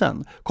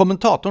händelsen.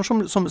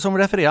 Kommentatorn som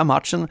refererar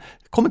matchen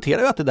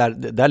kommenterar ju att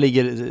där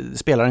ligger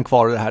spelaren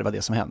kvar och det här var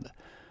det som hände.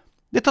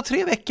 Det tar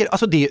 3 veckor.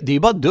 Alltså det är ju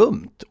bara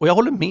dumt. Och jag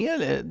håller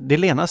med det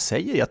Lena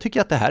säger. Jag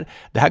tycker att det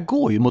här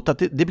går ju mot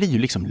att det blir ju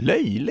liksom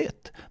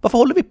löjligt. Varför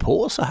håller vi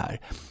på så här?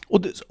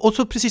 Och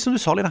så precis som du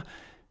sa, Lena,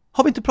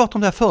 har vi inte pratat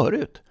om det här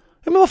förut?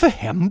 Ja, men varför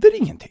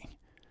händer ingenting?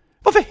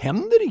 Varför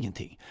händer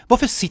ingenting?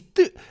 Varför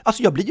sitter...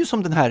 Alltså jag blir ju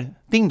som den här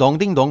ding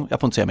dong, jag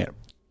får inte säga mer.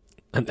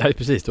 Nej,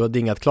 precis, du har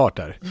dingat klart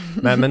där.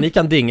 Men ni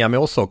kan dinga med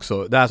oss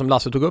också. Det här som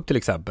Lasse tog upp till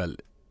exempel.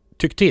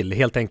 Tyck till,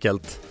 helt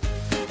enkelt.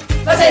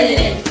 Vad säger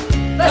ni?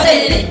 Vad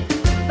säger ni?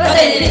 Vad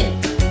säger ni?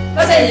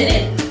 Vad säger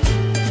ni?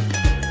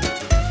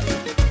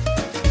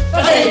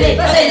 Vad säger ni?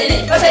 Vad säger ni?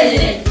 Vad säger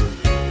ni?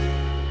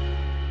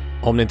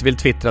 Om ni inte vill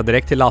twittra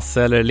direkt till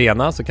Lasse eller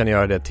Lena så kan ni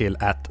göra det till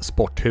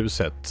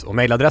 @sporthuset. Och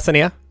mejladressen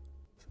är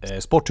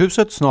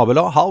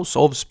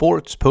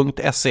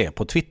sporthuset@houseofsports.se,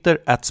 på Twitter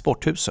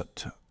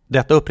 @sporthuset.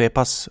 Detta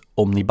upprepas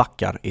om ni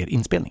backar er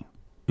inspelning.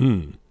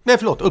 Nej,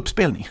 förlåt,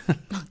 uppspelning.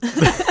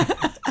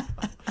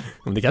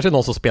 Det kanske är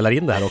någon som spelar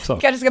in det här också.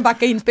 Kanske ska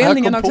backa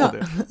inspelningen också.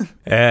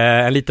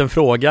 En liten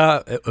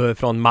fråga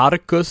från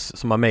Marcus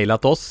som har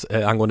mejlat oss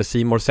angående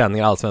C Mores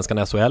sändningar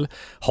Allsvenskan SHL.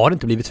 Har det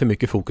inte blivit för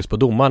mycket fokus på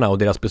domarna och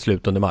deras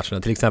beslut under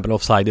matcherna? Till exempel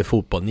offside i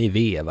fotboll. Ni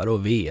vevar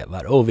och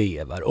vevar och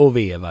vevar och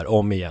vevar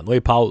om igen. Och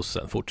i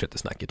pausen fortsätter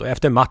snacket. Och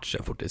efter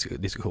matchen fortsätter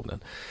diskussionen.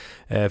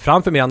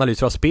 Framför mer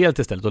analyser av spelet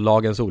istället och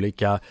lagens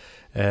olika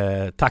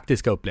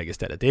taktiska upplägg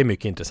istället. Det är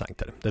mycket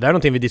intressantare. Det där är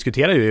någonting vi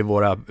diskuterar ju i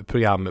våra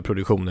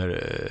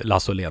programproduktioner,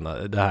 Lasse och Lena.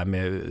 Det här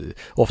med,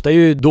 ofta är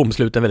ju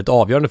domsluten väldigt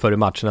avgörande för hur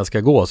matcherna ska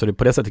gå, så det är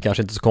på det sättet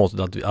kanske inte så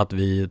konstigt att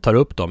vi tar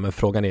upp dem. Men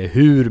frågan är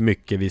hur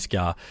mycket vi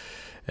ska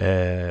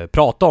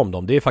prata om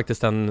dem. Det är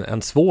faktiskt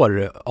en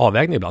svår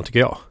avvägning ibland, tycker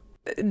jag.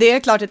 Det är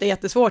klart att det är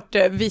jättesvårt.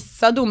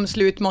 Vissa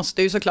domslut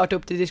måste ju såklart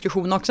upp till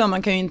diskussion också.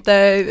 Man kan ju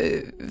inte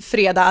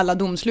freda alla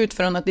domslut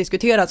från att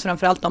diskuteras,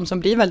 framförallt de som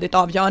blir väldigt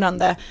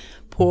avgörande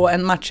på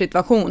en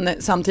matchsituation.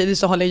 Samtidigt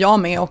så håller jag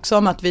med också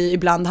om att vi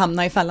ibland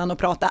hamnar i fällan och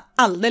pratar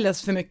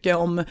alldeles för mycket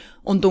om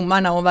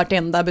domarna och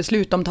vartenda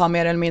beslut de tar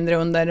mer eller mindre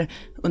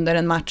under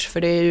en match.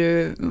 För det är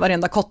ju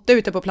varenda kotte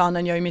ute på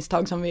planen gör ju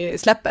misstag som vi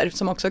släpper,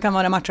 som också kan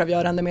vara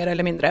matchavgörande mer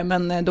eller mindre.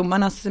 Men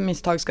domarnas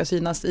misstag ska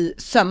synas i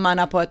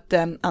sömmarna på ett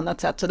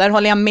annat sätt. Så där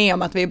håller jag med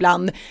om att vi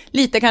ibland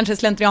lite kanske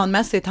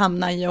slentrianmässigt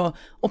hamnar i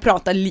och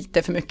prata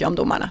lite för mycket om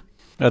domarna.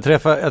 Jag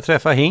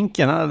träffade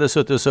Hinken, han hade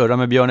suttit och surrat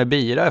med Björne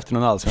Bira efter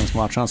någon allsvensk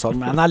match. Han sa,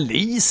 men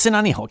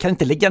analyserna ni har, kan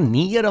inte lägga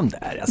ner dem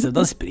där. Alltså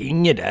de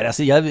springer där,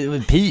 alltså jag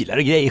pilar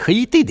och grejer,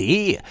 skit i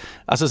det.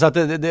 Alltså så att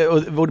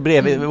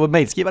vår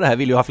mejlskrivare här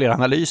vill ju ha fler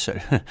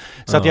analyser.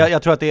 Så att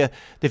jag tror att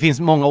det finns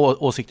många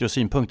åsikter och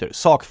synpunkter.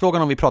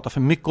 Sakfrågan om vi pratar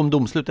för mycket om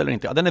domslut eller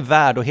inte, den är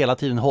värd att hela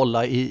tiden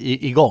hålla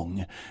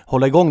igång.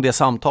 Hålla igång det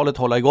samtalet,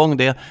 hålla igång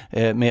det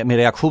med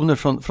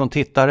reaktioner från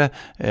tittare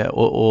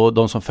och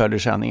de som följer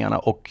sändningarna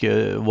och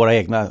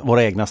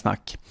våra egna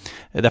snack.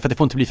 Därför att det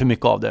får inte bli för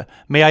mycket av det.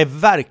 Men jag är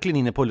verkligen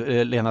inne på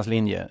Lenas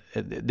linje.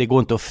 Det går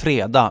inte att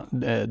freda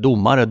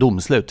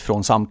domslut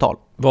från samtal.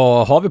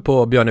 Vad har vi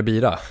på Björne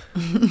Bira?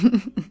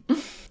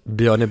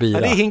 Björne Bira.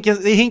 Ja,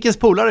 det är Hinkens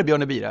polare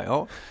Björne Bira,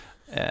 ja.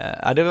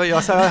 Jag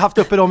har haft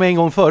uppe dem en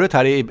gång förut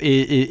här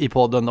i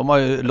podden.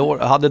 De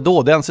hade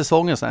då den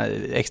säsongen så här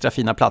extra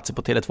fina platser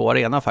på Tele2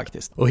 Arena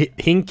faktiskt. Och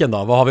Hinken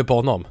då, vad har vi på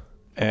honom?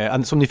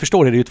 Som ni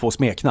förstår är det ju 2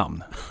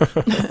 smeknamn.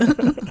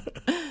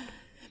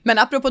 Men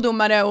apropå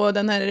domare och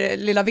den här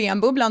lilla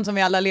VM-bubblan som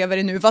vi alla lever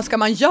i nu, vad ska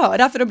man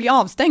göra för att bli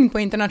avstängd på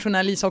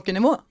internationell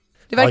ishockeynivå?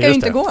 Det verkar ju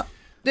inte gå.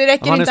 Det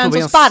räcker inte ens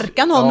att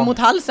sparka någon mot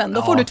halsen,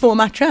 då får du 2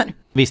 matcher.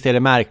 Visst är det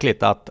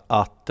märkligt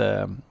att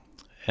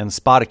en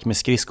spark med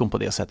skridskon på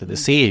det sättet,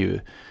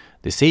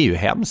 det ser ju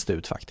hemskt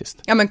ut faktiskt.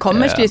 Ja, men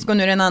kommer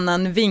skridskon ur en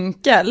annan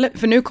vinkel,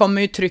 för nu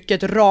kommer ju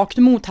trycket rakt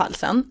mot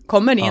halsen,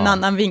 kommer det i en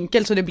annan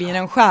vinkel så det blir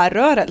en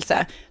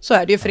skärrörelse, så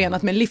är det ju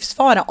förenat med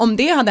livsfara. Om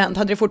det hade hänt,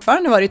 hade det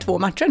fortfarande varit 2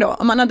 matcher då?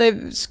 Om man hade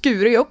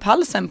skurit upp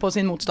halsen på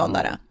sin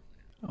motståndare?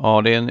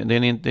 Ja, det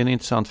är en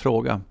intressant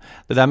fråga.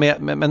 Det där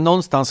men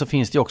någonstans så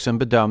finns det ju också en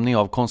bedömning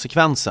av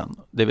konsekvensen.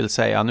 Det vill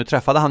säga, nu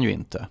träffade han ju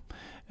inte.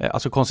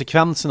 Alltså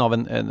konsekvensen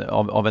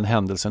av en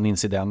händelse, en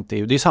incident,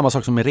 det är samma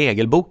sak som med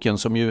regelboken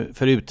som ju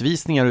för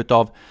utvisningar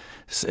utav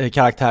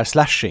karaktär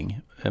slashing,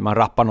 man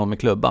rappar någon med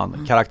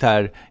klubban,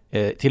 karaktär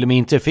till och med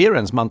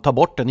interference, man tar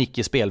bort en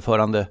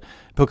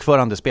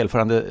puckförande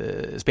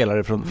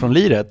spelare från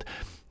liret.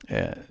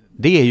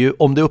 Det är ju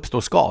om det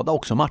uppstår skada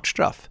också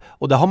matchstraff.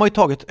 Och där har man ju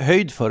tagit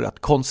höjd för att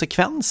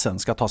konsekvensen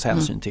ska tas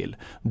hänsyn till.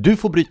 Du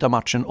får bryta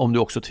matchen om du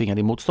också tvingar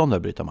din motståndare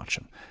att bryta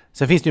matchen.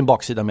 Sen finns det ju en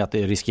baksida med att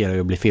det riskerar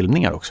att bli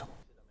filmningar också.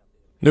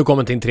 Nu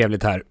kommer det in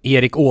trevligt här.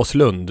 Erik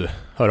Åslund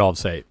hör av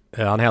sig.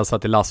 Han hälsar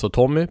till Lasse och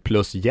Tommy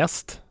plus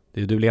gäst.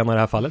 Det är du, Lena, i det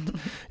här fallet.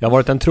 Jag har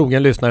varit en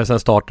trogen lyssnare sedan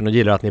starten och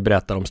gillar att ni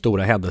berättar om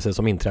stora händelser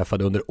som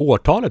inträffade under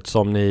årtalet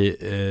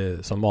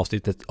som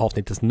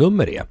avsnittets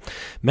nummer är.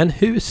 Men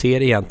hur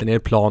ser egentligen er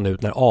plan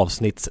ut när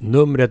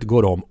avsnittsnumret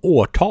går om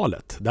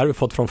årtalet? Det har vi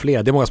fått från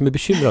flera. Det är många som är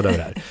bekymrade över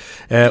det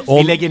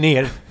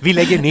här. Vi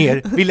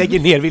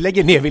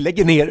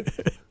lägger ner.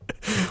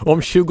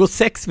 Om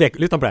 26 veckor,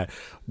 lyssna på det här.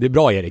 Det är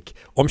bra, Erik.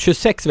 Om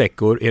 26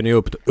 veckor är ni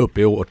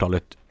uppe i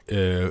årtalet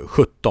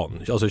 17,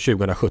 alltså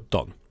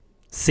 2017.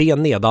 Se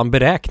nedan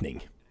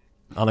beräkning.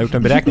 Han har gjort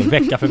en beräkning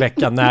vecka för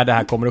vecka när det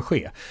här kommer att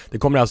ske. Det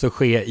kommer alltså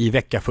ske i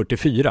vecka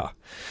 44.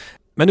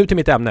 Men nu till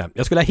mitt ämne.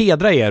 Jag skulle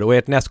hedra er och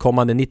ert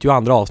nästkommande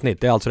 92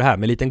 avsnitt. Det är alltså det här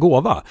med en liten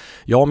gåva.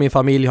 Jag och min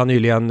familj har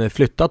nyligen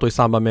flyttat och i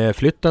samband med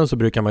flytten så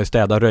brukar man ju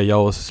städa, röja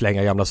och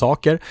slänga gamla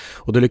saker.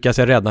 Och då lyckas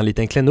jag rädda en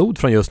liten klenod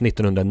från just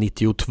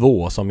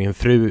 1992 som min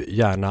fru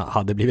gärna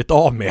hade blivit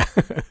av med.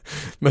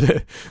 Men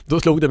då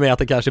slog det mig att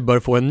det kanske bör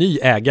få en ny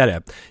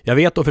ägare. Jag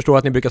vet och förstår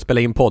att ni brukar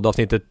spela in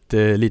poddavsnittet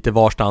lite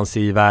varstans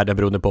i världen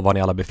beroende på var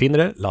ni alla befinner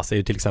er. Lasse är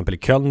ju till exempel i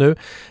Köln nu.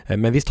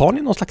 Men visst har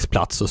ni någon slags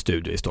plats och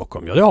studio i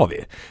Stockholm? Ja, det har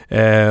vi.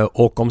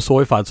 Och om så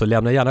är fallet så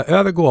lämna gärna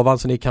över gåvan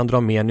så ni kan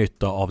dra mer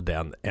nytta av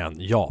den än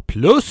jag.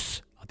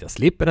 Plus att jag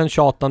slipper en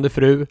tjatande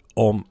fru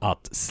om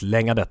att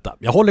slänga detta.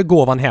 Jag håller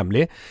gåvan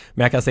hemlig,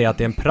 men jag kan säga att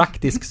det är en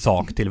praktisk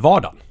sak till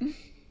vardagen.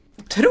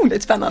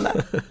 Otroligt spännande.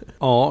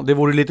 Ja, det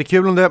vore lite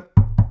kul om det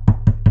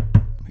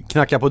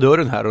knackar på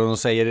dörren här och de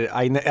säger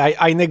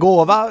Eine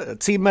gåva,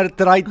 Zimmer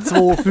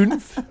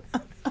 325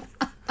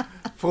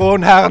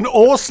 från herrn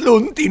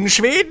Åslund in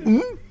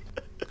Schweden.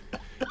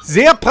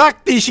 Sehr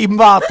praktisch im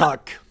Vartag.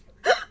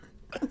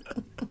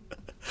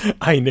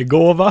 Eine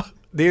gåva.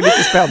 Det är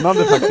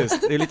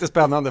lite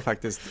spännande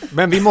faktiskt.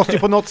 Men vi måste ju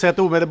på något sätt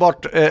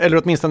omedelbart,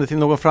 eller åtminstone till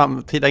någon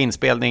framtida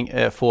inspelning,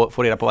 få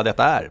reda på vad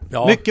detta är.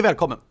 Ja. Mycket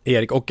välkommen.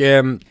 Erik, och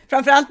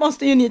framförallt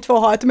måste ju ni två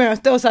ha ett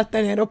möte och sätta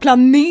ner och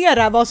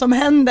planera vad som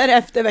händer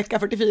efter vecka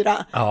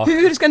 44. Ja.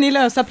 Hur ska ni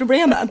lösa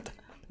problemet?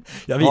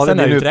 Jag visar den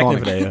här uträkningen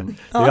för dig.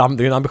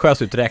 Det är en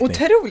ambitiös uträkning.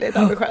 Otroligt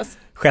ambitiös.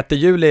 6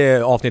 juli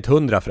är avsnitt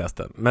 100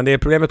 förresten. Men det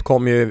problemet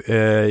kom ju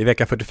i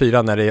vecka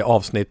 44 när det är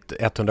avsnitt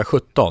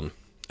 117.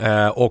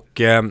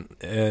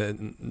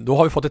 Då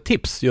har vi fått ett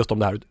tips just om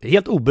det här.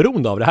 Helt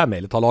oberoende av det här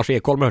mejlet har Lars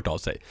Ekholm hört av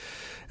sig.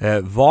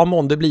 Vad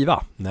månde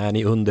bliva när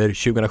ni under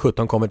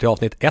 2017 kommer till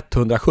avsnitt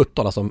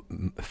 117? Alltså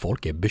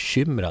folk är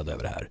bekymrade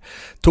över det här.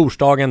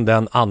 Torsdagen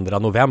den 2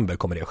 november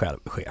kommer det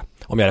ske,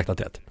 om jag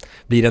räknat rätt.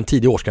 Blir det en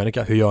tidig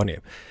årskrönika? Hur gör ni?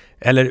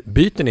 Eller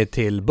byter ni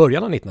till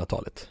början av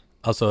 1900-talet?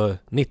 Alltså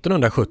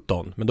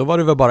 1917, men då var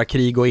det väl bara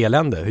krig och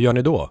elände. Hur gör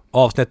ni då?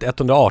 Avsnitt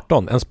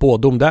 118, en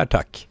spådom där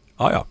tack.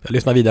 Ja, jag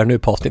lyssnar vidare nu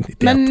på avsnitt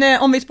 91. Men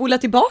om vi spolar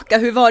tillbaka,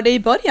 hur var det i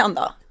början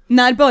då?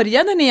 När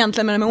började ni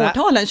egentligen med de här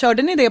årtalen?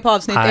 Körde ni det på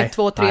avsnitt 1,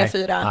 2, 3,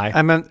 4?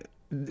 Nej, men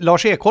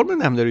Lars Ekholm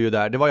nämnde du ju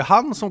där. Det var ju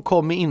han som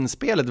kom med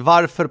inspelet.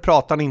 Varför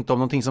pratar ni inte om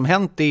någonting som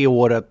hänt i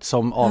året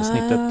som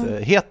avsnittet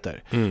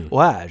heter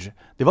och är?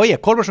 Det var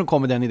Ekholm som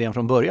kom med den idén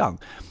från början.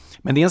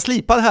 Men det är en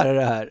slipad här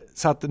det här.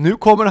 Så att nu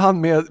kommer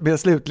han med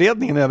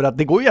slutledningen över att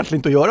det går egentligen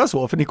inte att göra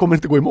så, för ni kommer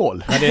inte gå i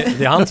mål. Nej,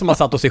 det är han som har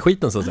satt oss i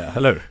skiten så att säga,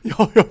 eller hur?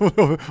 Ja,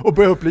 och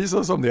börja upplysa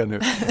oss om det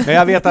nu. Men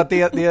jag vet att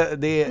det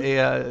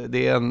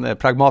är en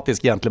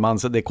pragmatisk gentleman,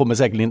 så det kommer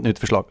säkert ett nytt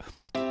förslag.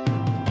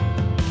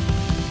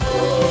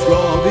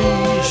 Ska vi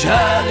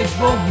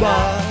kärleksbomba?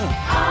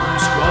 Nu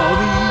ska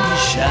vi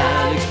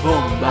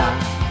kärleksbomba.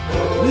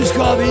 Nu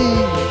ska vi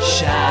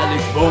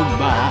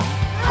kärleksbomba.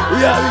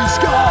 Ja, vi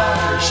ska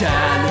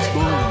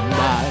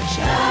kärleksbomba,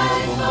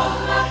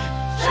 kärleksbomba,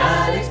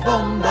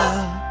 kärleksbomba,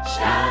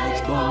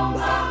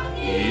 kärleksbomba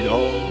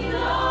idag.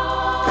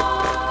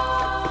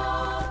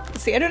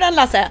 Ser du den,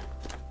 Lasse?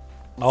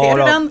 Ser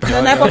du den?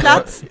 Den är på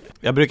plats.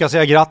 Jag brukar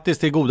säga grattis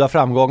till goda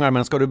framgångar,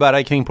 men ska du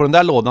bära kring på den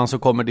där lådan så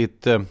kommer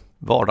ditt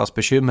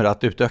vardagsbekymmer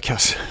att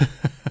utökas.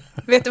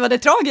 Vet du vad det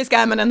tragiska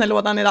är med den här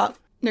lådan idag?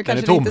 Nu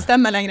kanske det inte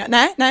stämmer längre.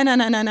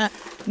 Nej.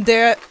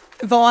 Det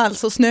var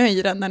alltså snö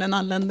i den när den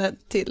anlände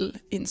till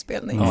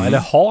inspelning. Ja, eller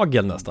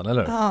hagel nästan,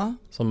 eller? Ja.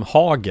 Som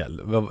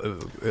hagel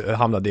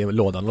hamnade i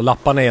lådan. Och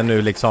lapparna är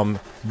nu liksom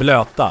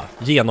blöta,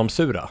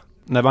 genomsura.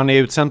 När man är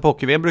utsänd på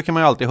hockey-VM brukar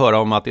man ju alltid höra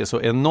om att det är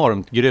så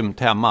enormt grymt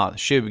hemma.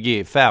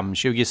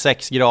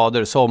 25-26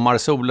 grader,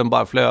 sommarsolen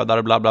bara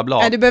flödar, bla bla bla.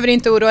 Nej, du behöver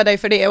inte oroa dig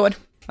för det i år.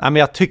 Nej, men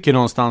jag tycker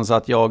någonstans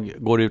att jag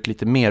går ut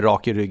lite mer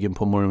rak i ryggen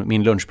på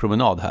min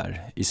lunchpromenad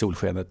här i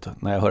solskenet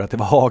när jag hör att det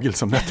var hagel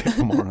som nötte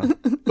på morgonen.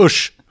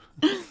 Usch!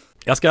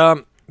 Jag ska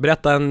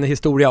berätta en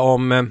historia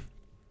om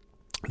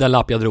den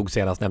lapp jag drog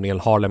senast, nämligen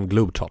Harlem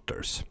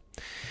Globetrotters.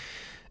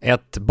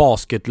 Ett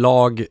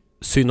basketlag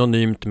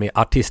synonymt med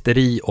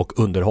artisteri och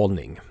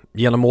underhållning.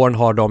 Genom åren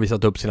har de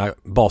visat upp sina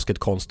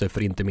basketkonster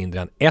för inte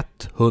mindre än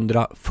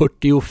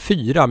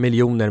 144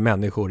 miljoner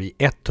människor i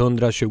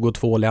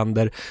 122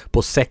 länder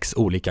på 6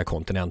 olika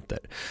kontinenter.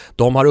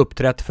 De har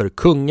uppträtt för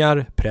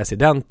kungar,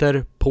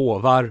 presidenter,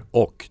 påvar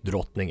och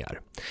drottningar.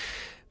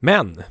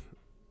 Men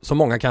som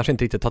många kanske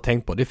inte riktigt har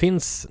tänkt på, det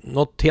finns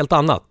något helt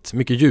annat,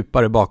 mycket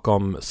djupare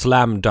bakom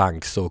slam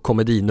dunks och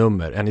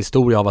komedinummer. En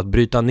historia av att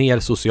bryta ner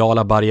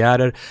sociala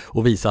barriärer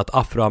och visa att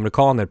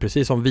afroamerikaner,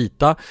 precis som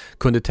vita,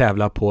 kunde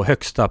tävla på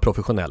högsta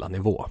professionella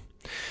nivå.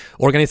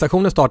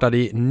 Organisationen startade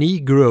i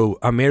Negro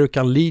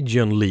American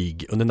Legion League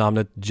under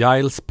namnet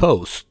Giles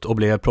Post och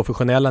blev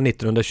professionella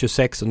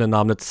 1926 under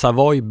namnet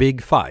Savoy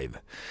Big Five.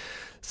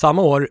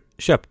 Samma år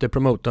köpte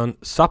promotorn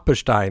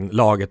Supperstein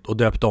laget och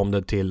döpte om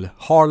det till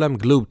Harlem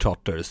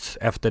Globetrotters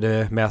efter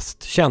det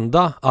mest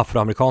kända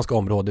afroamerikanska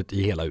området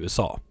i hela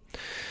USA.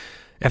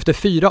 Efter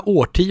 4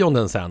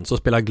 årtionden sedan så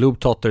spelade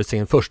Globetrotters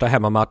sin första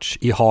hemmamatch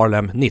i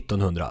Harlem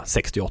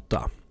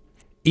 1968.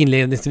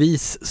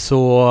 Inledningsvis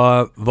så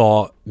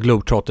var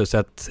Globetrotters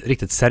ett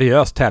riktigt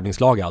seriöst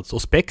tävlingslag alltså,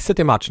 och spexet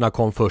i matcherna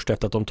kom först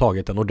efter att de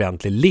tagit en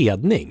ordentlig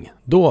ledning.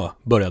 Då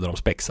började de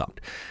spexa.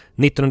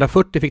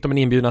 1940 fick de en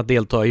inbjudan att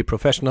delta i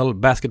Professional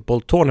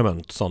Basketball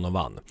Tournament som de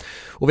vann.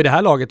 Och vid det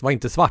här laget var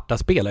inte svarta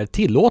spelare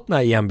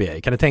tillåtna i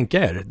NBA. Kan ni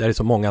tänka er? Där det är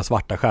så många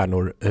svarta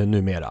stjärnor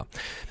numera.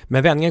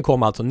 Men vändningen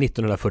kom alltså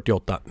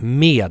 1948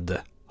 med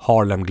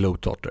Harlem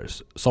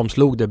Globetrotters som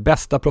slog det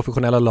bästa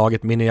professionella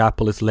laget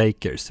Minneapolis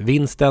Lakers.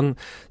 Vinsten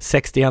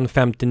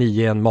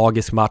 61-59, en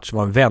magisk match,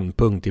 var en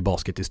vändpunkt i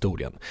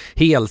baskethistorien.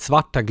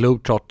 Helsvarta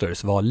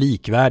Globetrotters var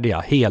likvärdiga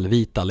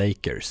helvita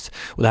Lakers.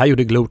 Och det här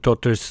gjorde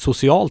Globetrotters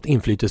socialt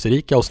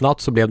inflytelserika och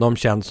snabbt så blev de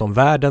känd som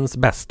världens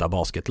bästa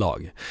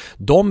basketlag.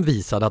 De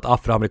visade att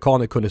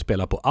afroamerikaner kunde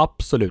spela på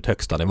absolut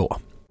högsta nivå.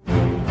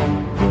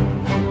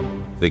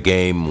 The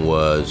game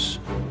was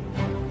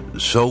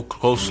so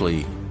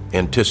closely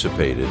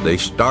anticipated. They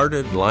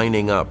started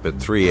lining up at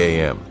 3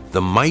 a.m.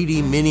 The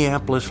mighty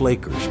Minneapolis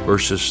Lakers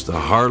versus the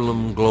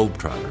Harlem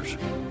Globetrotters.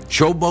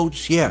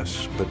 Showboats,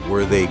 yes, but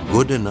were they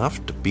good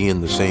enough to be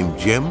in the same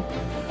gym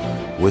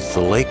with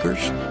the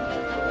Lakers?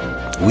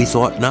 We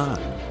thought not.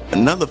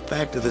 Another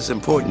factor that's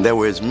important, there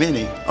were as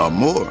many or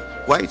more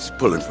whites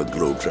pulling for the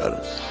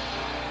Globetrotters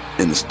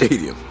in the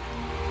stadium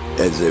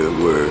as there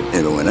were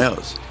anyone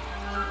else.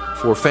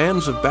 For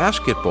fans of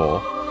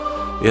basketball,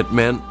 it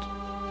meant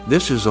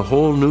this is a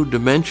whole new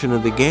dimension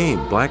of the game.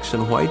 Blacks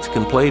and whites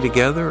can play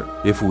together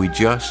if we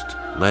just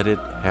let it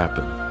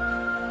happen.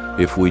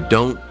 If we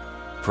don't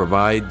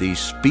provide these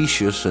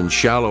specious and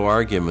shallow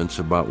arguments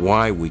about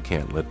why we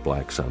can't let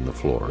blacks on the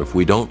floor, if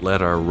we don't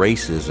let our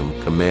racism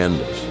command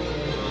us.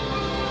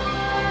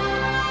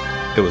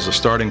 It was a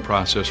starting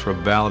process for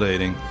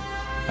validating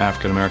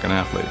African American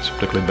athletes,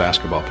 particularly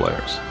basketball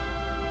players.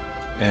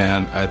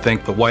 And I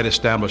think the white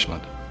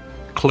establishment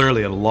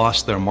clearly had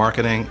lost their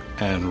marketing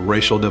and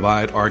racial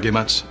divide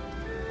arguments,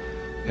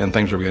 and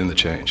things were beginning to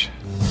change.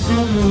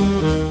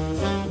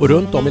 Och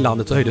runt om i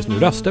landet så höjdes nu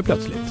röster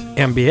plötsligt.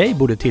 NBA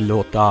borde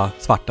tillåta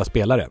svarta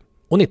spelare.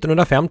 Och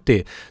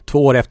 1950,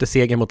 2 år efter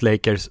segern mot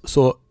Lakers,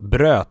 så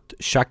bröt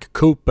Chuck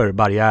Cooper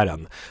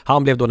barriären.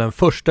 Han blev då den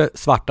första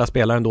svarta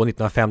spelaren då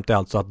 1950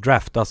 alltså att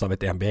draftas av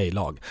ett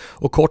NBA-lag.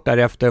 Och kort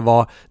därefter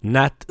var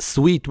Nat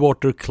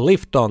Sweetwater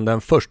Clifton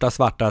den första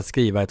svarta att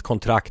skriva ett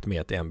kontrakt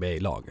med ett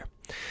NBA-lag.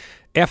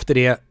 Efter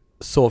det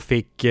så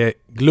fick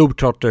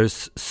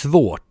Globetrotters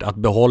svårt att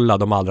behålla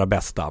de allra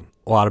bästa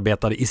och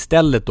arbetade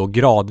istället då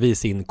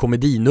gradvis in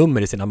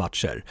komedinummer i sina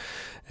matcher.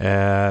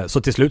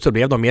 Så till slut så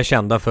blev de mer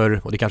kända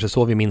för, och det är kanske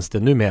så vi minns det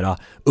numera,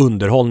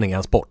 underhållning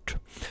än sport.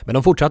 Men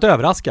de fortsatte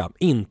överraska,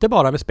 inte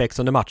bara med spex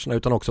under matcherna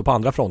utan också på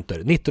andra fronter.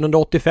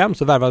 1985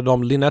 så värvade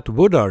de Lynette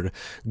Woodard,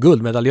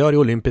 guldmedaljör i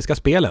olympiska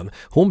spelen.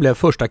 Hon blev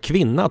första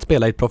kvinna att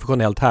spela i ett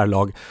professionellt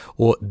herrlag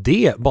och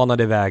det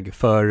banade väg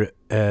för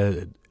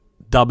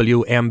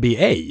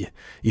WNBA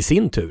i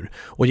sin tur.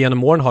 Och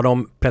genom åren har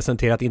de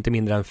presenterat inte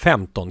mindre än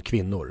 15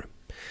 kvinnor.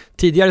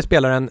 Tidigare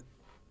spelaren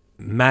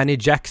Manny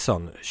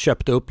Jackson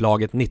köpte upp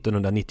laget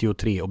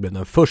 1993 och blev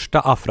den första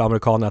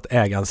afroamerikanen att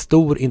äga en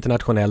stor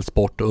internationell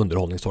sport- och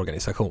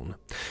underhållningsorganisation.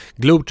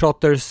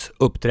 Globetrotters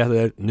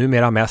uppträder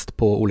numera mest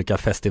på olika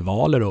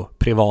festivaler och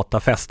privata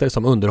fester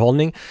som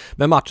underhållning,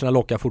 men matcherna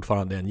lockar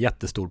fortfarande en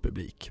jättestor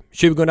publik.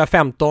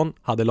 2015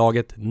 hade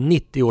laget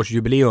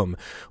 90-årsjubileum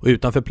och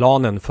utanför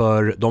planen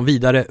för de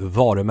vidare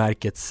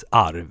varumärkets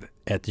arv,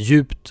 ett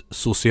djupt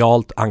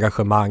socialt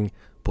engagemang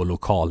på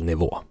lokal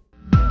nivå.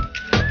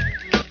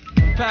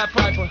 Pat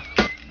Piper,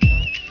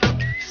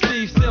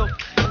 Steve Silk,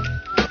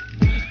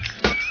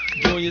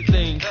 doing your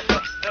thing.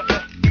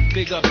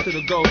 Big up to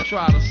the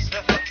Globetrotters.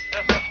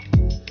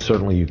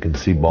 Certainly you can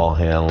see ball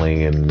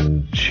handling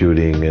and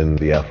shooting and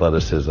the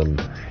athleticism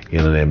in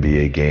an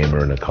NBA game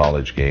or in a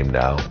college game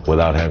now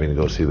without having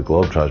to go see the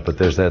Globetrotters. But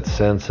there's that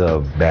sense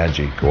of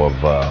magic, of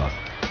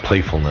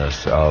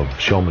playfulness, of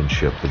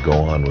showmanship that go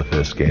on with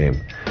this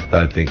game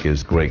that I think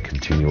is great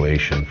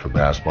continuation for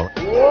basketball.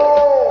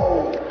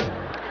 Whoa!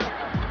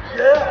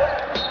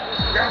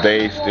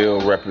 They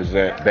still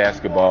represent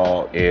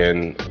basketball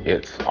in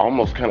its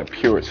almost kind of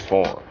purest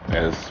form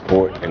as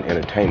sport and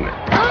entertainment.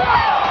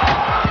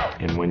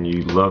 And when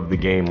you love the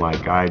game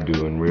like I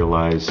do and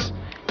realize,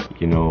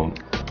 you know,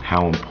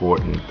 how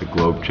important the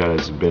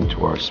Globetrotters have been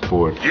to our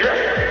sport, you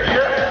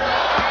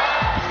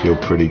feel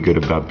pretty good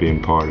about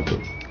being part of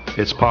it.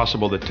 It's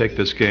possible to take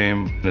this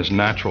game in its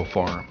natural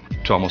form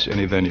to almost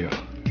any venue,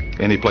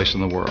 any place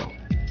in the world.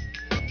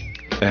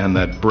 And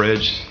that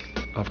bridge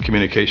of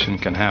communication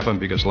can happen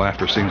because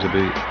laughter seems to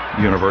be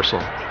universal.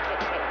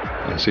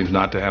 It seems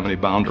not to have any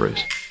boundaries.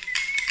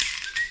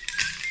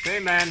 Hey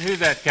man, who's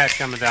that cat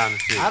coming down the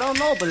street? I don't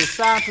know, but it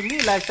sounds to me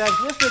like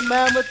that's just the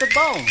man with the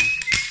bone.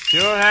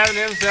 Sure having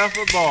himself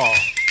a ball.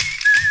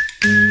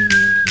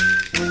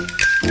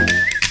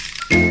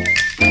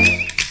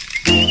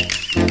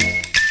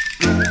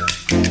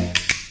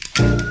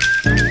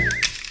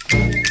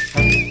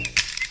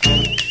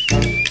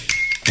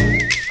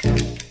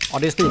 Ja,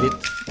 det är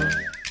stiligt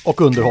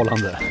och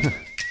underhållande.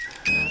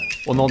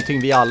 Och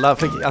någonting vi alla,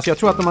 alltså jag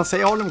tror att när man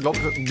säger Harlem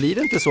Globetrotters blir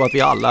det inte så att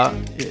vi alla,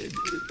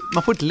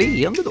 man får ett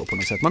leende då på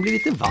något sätt. Man blir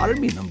lite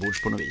varm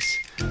inombords på något vis.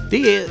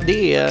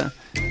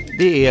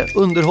 Det är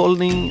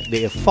underhållning,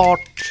 det är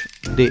fart,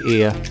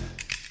 det är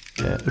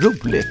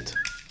roligt.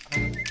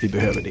 Vi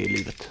behöver det i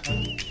livet.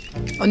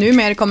 Och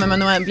numera kommer man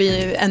nog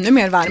bli ännu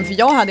mer varm, för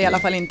jag hade i alla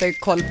fall inte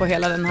koll på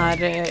hela den här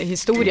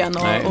historien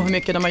och hur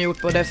mycket de har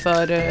gjort både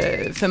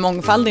för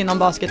mångfald inom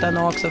basketen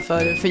och också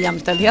för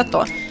jämställdhet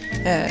då.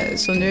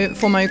 Så nu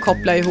får man ju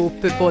koppla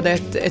ihop både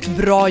ett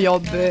bra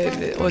jobb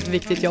och ett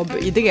viktigt jobb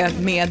i det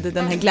med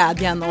den här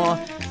glädjen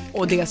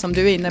och det som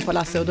du är inne på,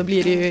 Lasse, och då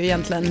blir det ju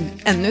egentligen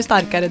ännu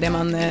starkare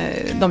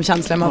de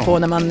känslor man får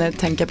när man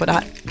tänker på det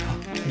här.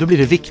 Då blir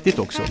det viktigt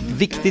också,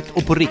 viktigt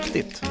och på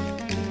riktigt.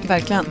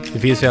 Verkligen. Det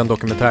finns ju en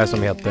dokumentär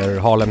som heter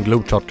Harlem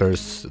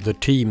Globetrotters, The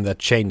Team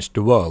That Changed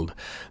the World.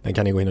 Den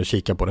kan ni gå in och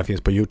kika på, den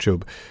finns på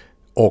YouTube.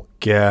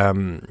 Och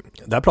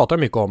där pratar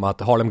de mycket om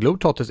att Harlem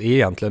Globetrotters är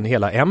egentligen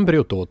hela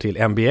embryot då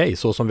till NBA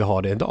så som vi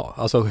har det idag.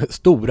 Alltså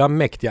stora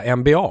mäktiga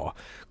NBA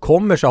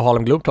kommer sig av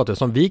Harlem Globetrotters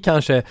som vi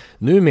kanske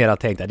numera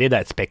tänkte det är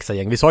där ett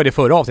spexagäng. Vi sa ju det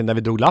förra avsnittet när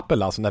vi drog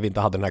lappen alltså när vi inte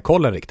hade den här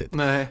kollen riktigt.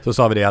 Nej. Så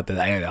sa vi det att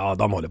ja,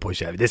 de håller på att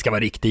köra. Det ska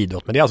vara riktig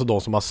idrott. Men det är alltså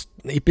de som har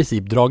i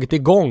princip dragit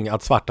igång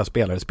att svarta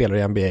spelare spelar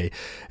i NBA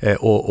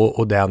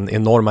och den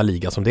enorma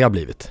liga som det har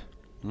blivit.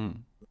 Mm.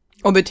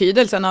 Och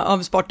betydelsen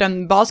av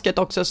sporten basket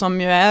också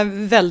som ju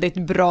är väldigt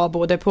bra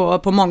både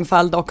på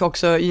mångfald och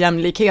också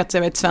jämlikhet. Så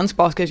jag vet, svensk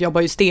basket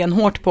jobbar ju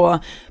stenhårt på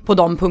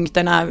de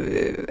punkterna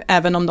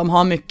även om de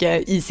har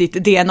mycket i sitt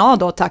DNA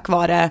då tack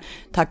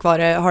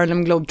vare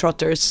Harlem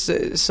Globetrotters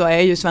så är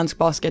ju svensk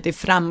basket i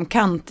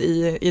framkant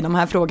i de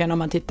här frågorna om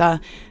man tittar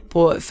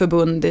på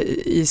förbund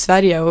i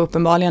Sverige och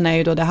uppenbarligen är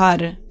ju då det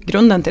här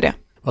grunden till det.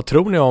 Vad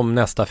tror ni om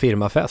nästa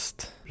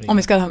firmafest? Om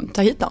vi ska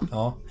ta hit dem?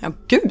 Ja. Ja,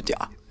 gud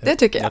ja. Det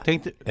tycker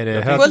jag.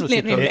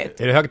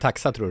 Är det hög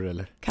taxa tror du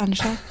eller?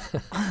 Kanske.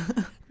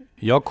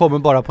 Jag kommer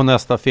bara på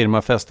nästa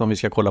firmafest om vi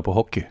ska kolla på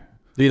hockey.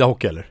 Du gillar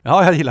hockey eller?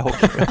 Ja, jag gillar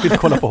hockey. Jag vill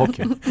kolla på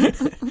hockey.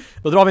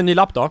 Då drar vi en ny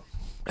lapp då.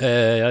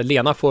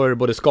 Lena får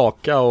både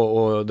skaka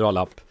och dra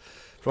lapp.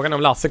 Frågan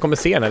om Lasse kommer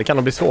se när det kan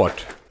nog bli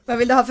svårt. Vad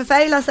vill du ha för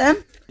färg, Lasse?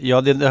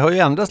 Ja, det har ju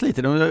ändrats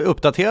lite. De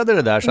uppdaterade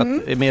det där så att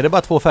är det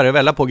bara 2 färger att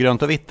välja på,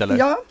 grönt och vitt eller?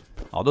 Ja.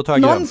 Ja, då tar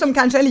jag någon grönt. som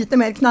kanske är lite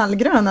mer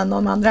knallgrön än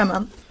de andra,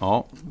 men...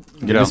 Ja,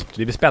 grönt.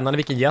 Det blir spännande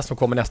vilken gäst som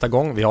kommer nästa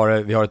gång. Vi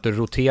har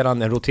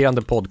en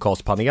roterande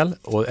podcastpanel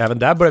och även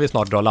där börjar vi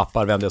snart dra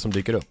lappar vem det är som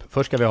dyker upp.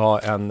 Först ska vi ha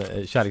en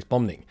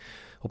kärleksbombning.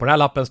 Och på den här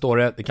lappen står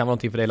det kan vara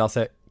någonting för dig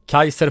Lasse,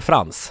 Kaiser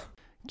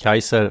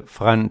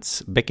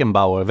Franz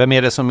Beckenbauer. Vem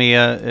är det som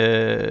är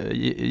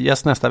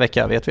gäst nästa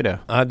vecka? Vet vi det?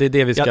 Ja, det är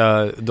det vi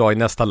ska dra i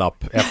nästa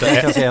lapp.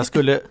 Jag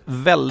skulle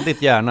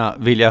väldigt gärna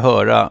vilja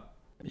höra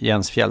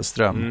Jens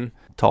Fjällström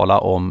tala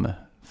om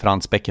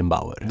Franz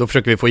Beckenbauer. Då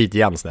försöker vi få hit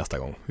Jens nästa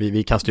gång.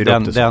 Vi kan styra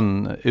upp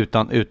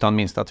det utan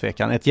minsta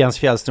tvekan. Ett Jens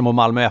Fjällström och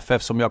Malmö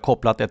FF som jag har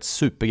kopplat ett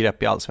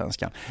supergrepp i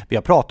Allsvenskan. Vi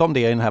har pratat om det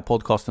i den här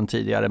podcasten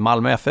tidigare.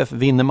 Malmö FF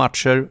vinner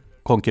matcher,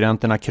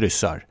 konkurrenterna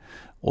kryssar.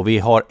 Och vi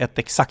har ett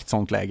exakt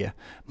sånt läge.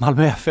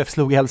 Malmö FF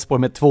slog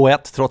Elfsborg med 2-1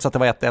 trots att det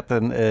var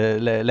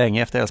 1-1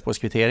 länge efter Elfsborgs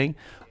kvittering.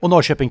 Och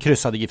Norrköping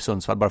kryssade GIF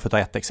Sundsvall, bara för att ta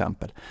ett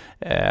exempel.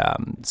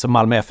 Så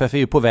Malmö FF är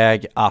ju på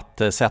väg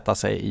att sätta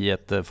sig i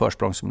ett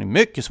försprång som är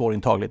mycket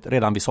svårintagligt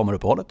redan vid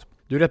sommaruppehållet.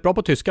 Du är rätt bra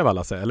på tyska väl,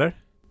 Lasse, eller?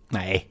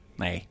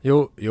 Nej.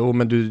 Jo,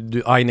 men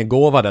du Eine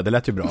gåva det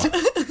lät ju bra.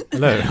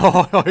 Eller?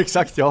 Ja,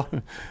 exakt, ja.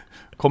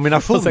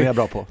 Kombination är jag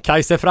bra på.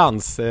 Kaiser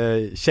Franz,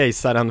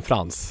 kejsaren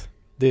Frans.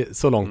 Det,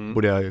 så långt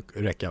borde jag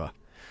räcka va?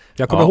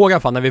 Jag kommer ihåg i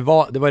alla fall när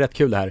det var rätt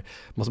kul det här.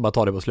 Måste bara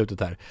ta det på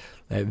slutet här.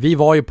 Vi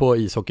var ju på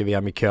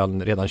ishockey-VM i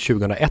Köln redan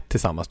 2001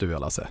 tillsammans du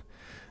och Lasse.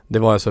 Det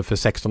var alltså för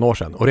 16 år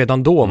sedan. Och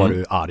redan då var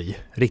du arg.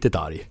 Riktigt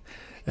arg.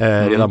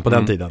 Redan på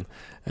den tiden.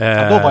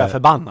 Då var jag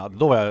förbannad.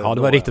 Du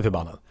var riktigt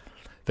förbannad.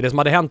 För det som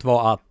hade hänt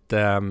var att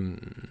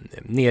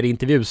nere i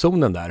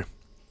intervjuzonen där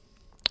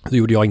så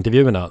gjorde jag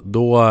intervjuerna.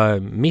 Då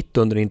mitt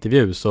under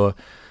intervju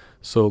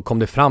så kom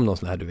det fram någon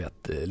sån här, du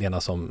vet,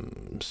 Lena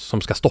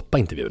som ska stoppa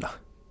intervjuerna.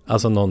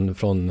 Alltså någon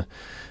från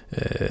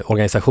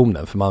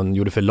organisationen, för man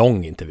gjorde för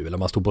lång intervju eller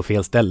man stod på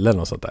fel ställen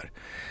och sånt där.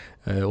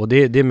 Och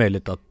det är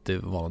möjligt att det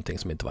var någonting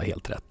som inte var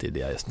helt rätt i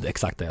det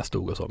exakt där jag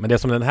stod och så. Men det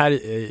som den här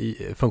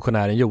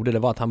funktionären gjorde, det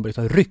var att han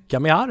började rycka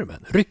med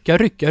armen.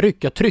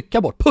 Rycka,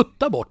 trycka bort,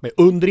 putta bort mig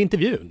under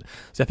intervjun.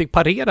 Så jag fick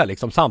parera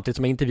liksom samtidigt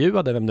som jag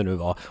intervjuade vem det nu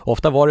var. Och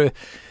ofta var det,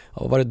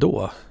 vad var det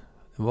då?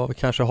 Det var väl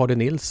kanske Hardy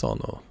Nilsson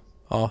och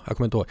ja, jag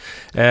kommer inte ihåg.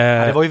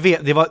 Det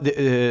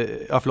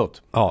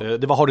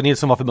var Hardy Nilsson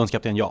som var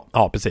förbundskapten, ja.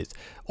 Ja, precis.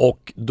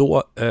 Och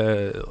då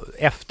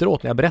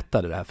efteråt när jag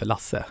berättade det här för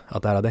Lasse,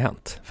 att det här hade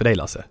hänt, för dig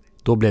Lasse,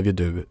 då blev ju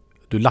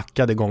du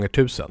lackade gånger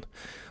 1000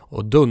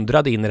 och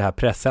dundrade in i det här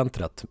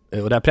presscentret.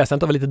 Och det här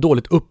presscentret var lite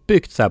dåligt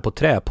uppbyggt så här på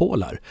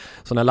träpålar.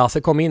 Så när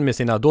Lasse kom in med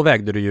sina, då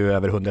vägde du ju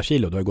över 100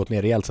 kilo. Du har gått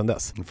ner rejält sedan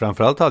dess.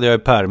 Framförallt hade jag ju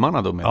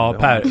pärmarna då med. Ja,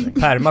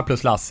 pärma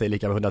plus Lasse är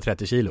lika med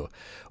 130 kilo.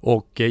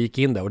 Och gick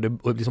in där och det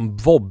liksom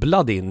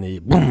wobblade in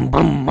i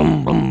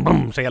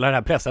så hela det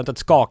här presscentret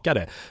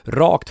skakade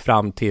rakt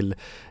fram till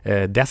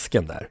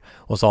desken där.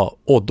 Och sa,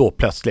 och då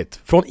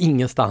plötsligt, från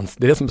ingenstans,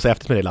 det är det som är så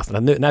häftigt med det Lasse,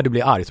 när du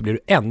blir arg så blir du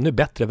ännu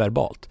bättre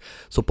verbalt.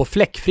 Så på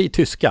fläckfri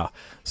tyska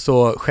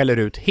så skäller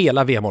ut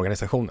hela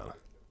VM-organisationen.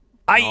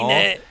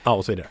 Eine! Ja,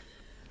 och så vidare.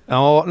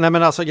 Ja, nej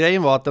men alltså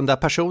grejen var att den där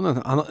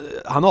personen,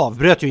 han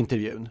avbröt ju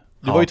intervjun.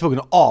 Du var ju tvungen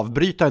att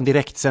avbryta en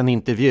direktsänd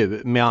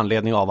intervju med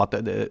anledning av att,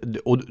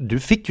 och du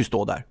fick ju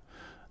stå där.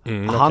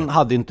 Han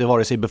hade inte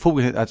vare sig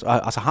befogenhet,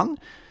 alltså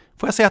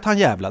får jag säga att han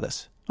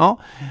jävlades. Ja,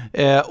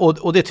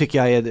 och det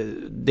tycker jag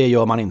det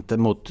gör man inte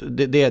mot,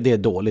 det är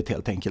dåligt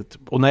helt enkelt.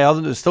 Och när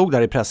jag stod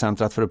där i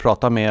presscentret för att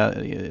prata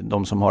med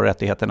de som har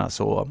rättigheterna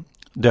så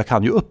dök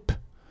han ju upp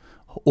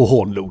och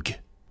hånlog.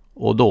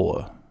 Och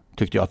då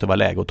tyckte jag att det var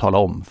läge att tala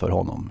om för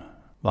honom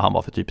vad han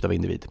var för typ av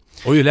individ.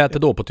 Och hur lät det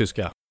då på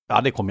tyska?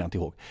 Ja, det kommer jag inte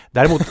ihåg.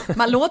 Däremot...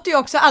 Man låter ju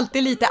också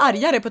alltid lite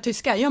argare på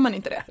tyska, gör man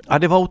inte det? Ja,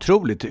 det var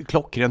otroligt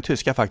klockren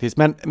tyska faktiskt.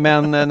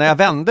 Men när jag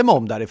vände mig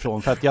om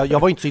därifrån, för att jag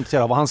var inte så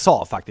intresserad av vad han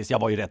sa faktiskt. Jag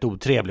var ju rätt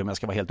otrevlig om jag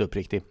ska vara helt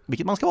uppriktig.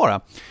 Vilket man ska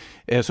vara.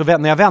 Så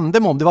när jag vände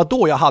mig om, det var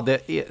då jag hade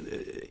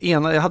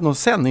någon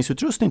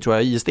sändningsutrustning tror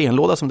jag, i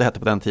stenlåda som det hette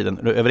på den tiden,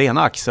 över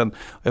ena axeln.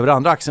 Över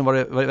andra axeln var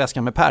det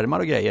väskan med pärmar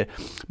och grejer.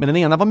 Men den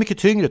ena var mycket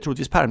tyngre,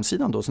 troligtvis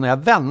pärmsidan då. Så när jag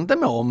vände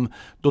mig om,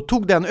 då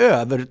tog den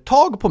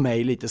övertag på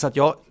mig lite så att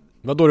jag...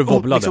 Vad då du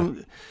wobblade? Liksom,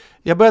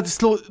 jag började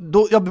slå,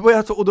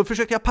 och då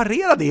försökte jag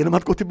parera det genom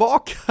att gå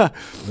tillbaka.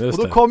 Och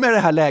då kom jag i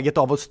det här läget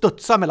av att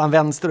studsa mellan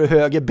vänster och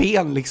höger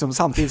ben liksom,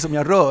 samtidigt som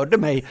jag rörde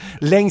mig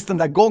längs den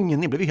där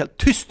gången. Det blev ju helt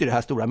tyst i det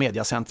här stora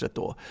mediacentret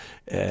då.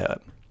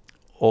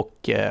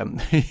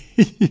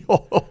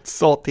 Jag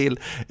sa till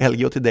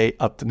LG och till dig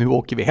att nu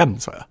åker vi hem,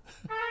 sa jag.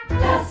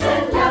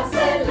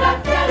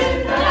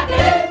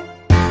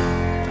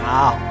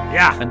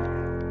 Ja,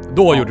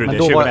 då gjorde du det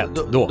 2001.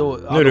 Då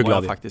nu är du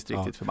glad. Jag faktiskt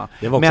riktigt förbannad.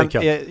 Men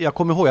jag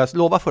kommer ihåg, jag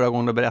lovade förra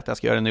gången att berätta, jag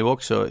ska göra det nu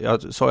också.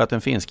 Jag sa att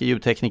den finske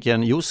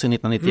ljudteknikern Jussi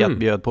 1991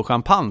 bjöd på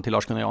champagne till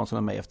Lars-Gunnar Jansson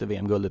och mig efter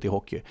VM-guldet i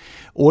hockey.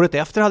 Året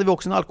efter hade vi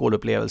också en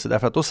alkoholupplevelse,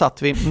 därför att då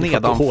satt vi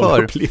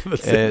nedanför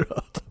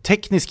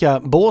tekniska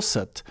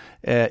båset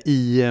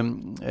i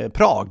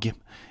Prag.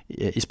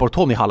 I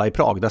Sporthuset halla i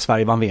Prag, där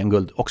Sverige vann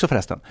VM-guld också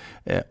förresten.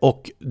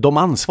 Och de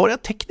ansvariga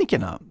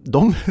teknikerna,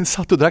 de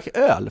satt och drack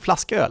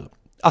flasköl.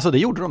 Alltså det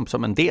gjorde de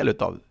som en del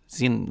av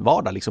sin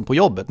vardag liksom på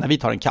jobbet. När vi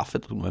tar en kaffe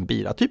och en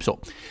bira, typ så.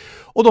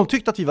 Och de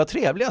tyckte att vi var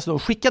trevliga, så de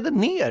skickade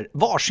ner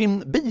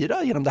varsin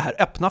bira genom det här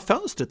öppna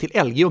fönstret till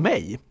LG och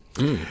mig.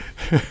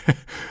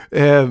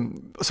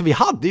 Så vi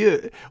hade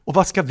ju, och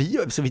vad ska vi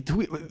göra? Så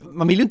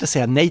man vill ju inte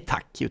säga nej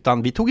tack,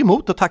 utan vi tog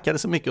emot och tackade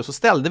så mycket, och så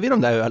ställde vi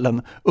de där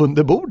ölen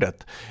under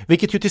bordet,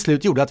 vilket ju till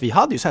slut gjorde att vi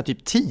hade ju så här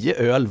typ 10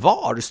 öl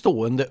var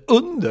stående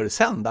under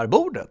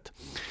sändarbordet.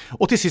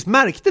 Och till sist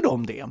märkte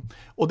de det,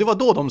 och det var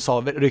då de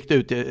ryckte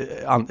ut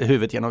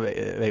huvudet genom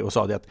mig och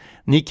sa det att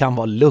ni kan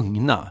vara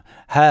lugna,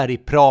 här i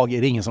Prag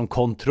är det ingen som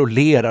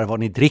kontrollerar vad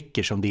ni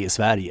dricker som det är i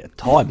Sverige,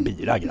 ta en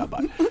bira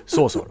grabbar.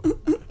 Så sa de.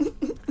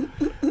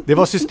 Det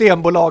var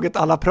Systembolaget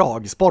alla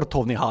Prag,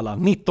 Sporthuset halla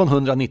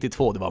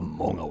 1992, det var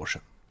många år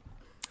sedan.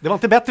 Det var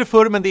inte bättre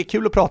förr, men det är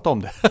kul att prata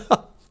om det.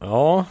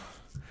 Ja,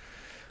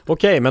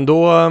 okej, men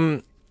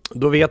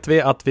då vet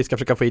vi att vi ska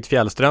försöka få hit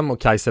Fjällström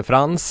och Kaiser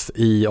Frans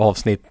i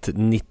avsnitt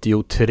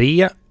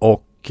 93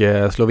 och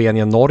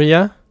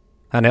Slovenien-Norge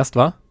härnäst,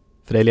 va?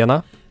 För dig,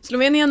 Lena?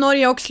 Slovenien,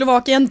 Norge och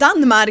Slovakien,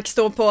 Danmark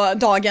står på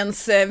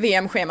dagens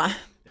VM-schema.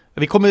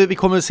 Vi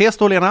kommer ses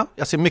då, Lena.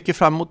 Jag ser mycket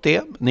fram emot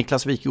det.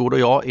 Niklas Wikegård och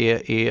jag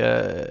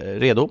är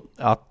redo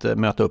att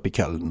möta upp i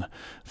Köln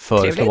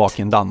för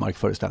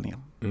Slovakien-Danmark-föreställningen.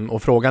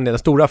 Och den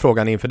stora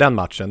frågan inför den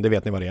matchen, det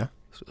vet ni vad det är?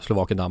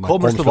 Slovakien-Danmark.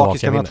 Kommer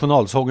slovakiska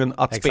nationalsången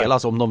att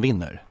spelas om de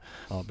vinner?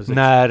 Ja,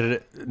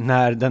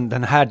 när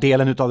den här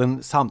delen av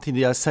den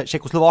samtidiga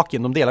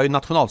Tjeckoslovakien, de delar ju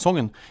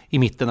nationalsången i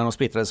mitten när de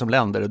splittrades som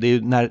länder, och det är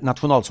ju när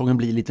nationalsången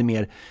blir lite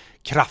mer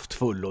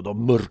kraftfull och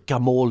de mörka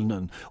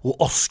molnen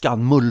och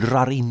åskan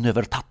mullrar in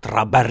över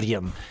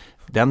Tatrabergen.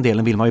 Den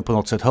delen vill man ju på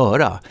något sätt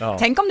höra. Ja.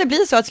 Tänk om det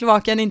blir så att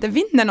Slovakien inte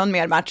vinner någon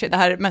mer match i det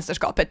här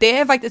mästerskapet. Det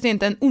är faktiskt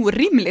inte en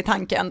orimlig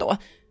tanke ändå.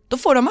 Då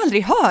får de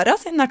aldrig höra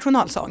sin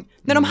nationalsång.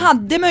 När de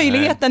hade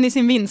möjligheten i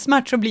sin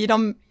vinstmatch så blir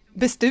de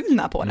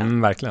bestulna på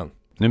den. Verkligen.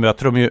 Nu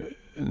möter de ju,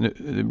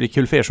 det blir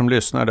kul för er som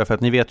lyssnar därför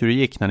att ni vet hur det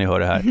gick när ni hör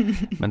det här.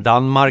 Men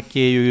Danmark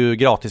är ju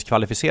gratis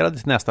kvalificerade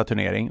till nästa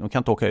turnering. De kan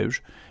inte åka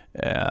ur.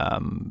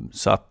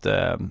 Så att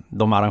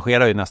de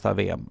arrangerar ju nästa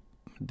VM.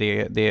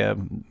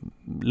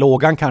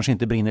 Lågan kanske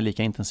inte brinner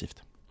lika intensivt.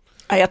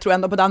 Jag tror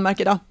ändå på Danmark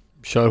idag.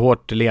 Kör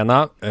hårt,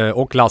 Lena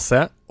och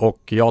Lasse. Och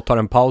jag tar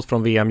en paus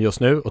från VM just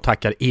nu och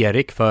tackar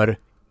Erik för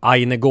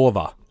Eine,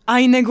 gåva.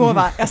 Eine,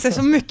 gåva. Jag ser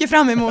så mycket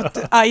fram emot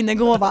Eine,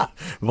 gåva.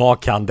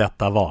 Vad kan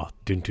detta vara?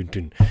 Dun, dun,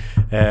 dun.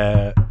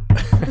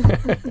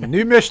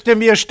 Nu måste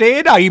vi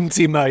städa im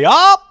Zimmer, ja?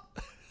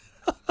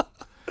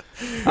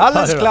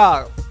 Alles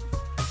klar.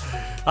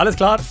 Alles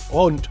klar.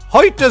 Und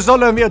heute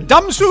sollen wir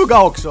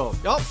dammsuga också.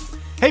 Ja.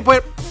 Hej på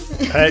er.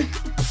 Hej.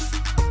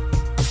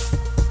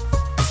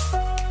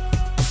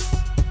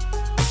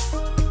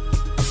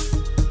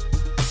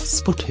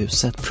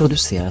 Sporthuset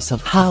produceras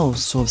av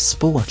House of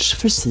Sports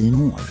för C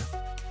More.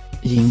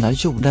 Jinglar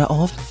gjorda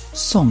av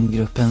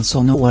sånggruppen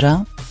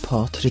Sonora,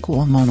 Patrik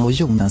Åhman och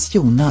Jonas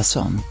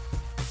Jonasson.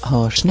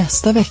 Hörs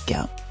nästa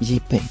vecka,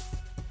 Jippie.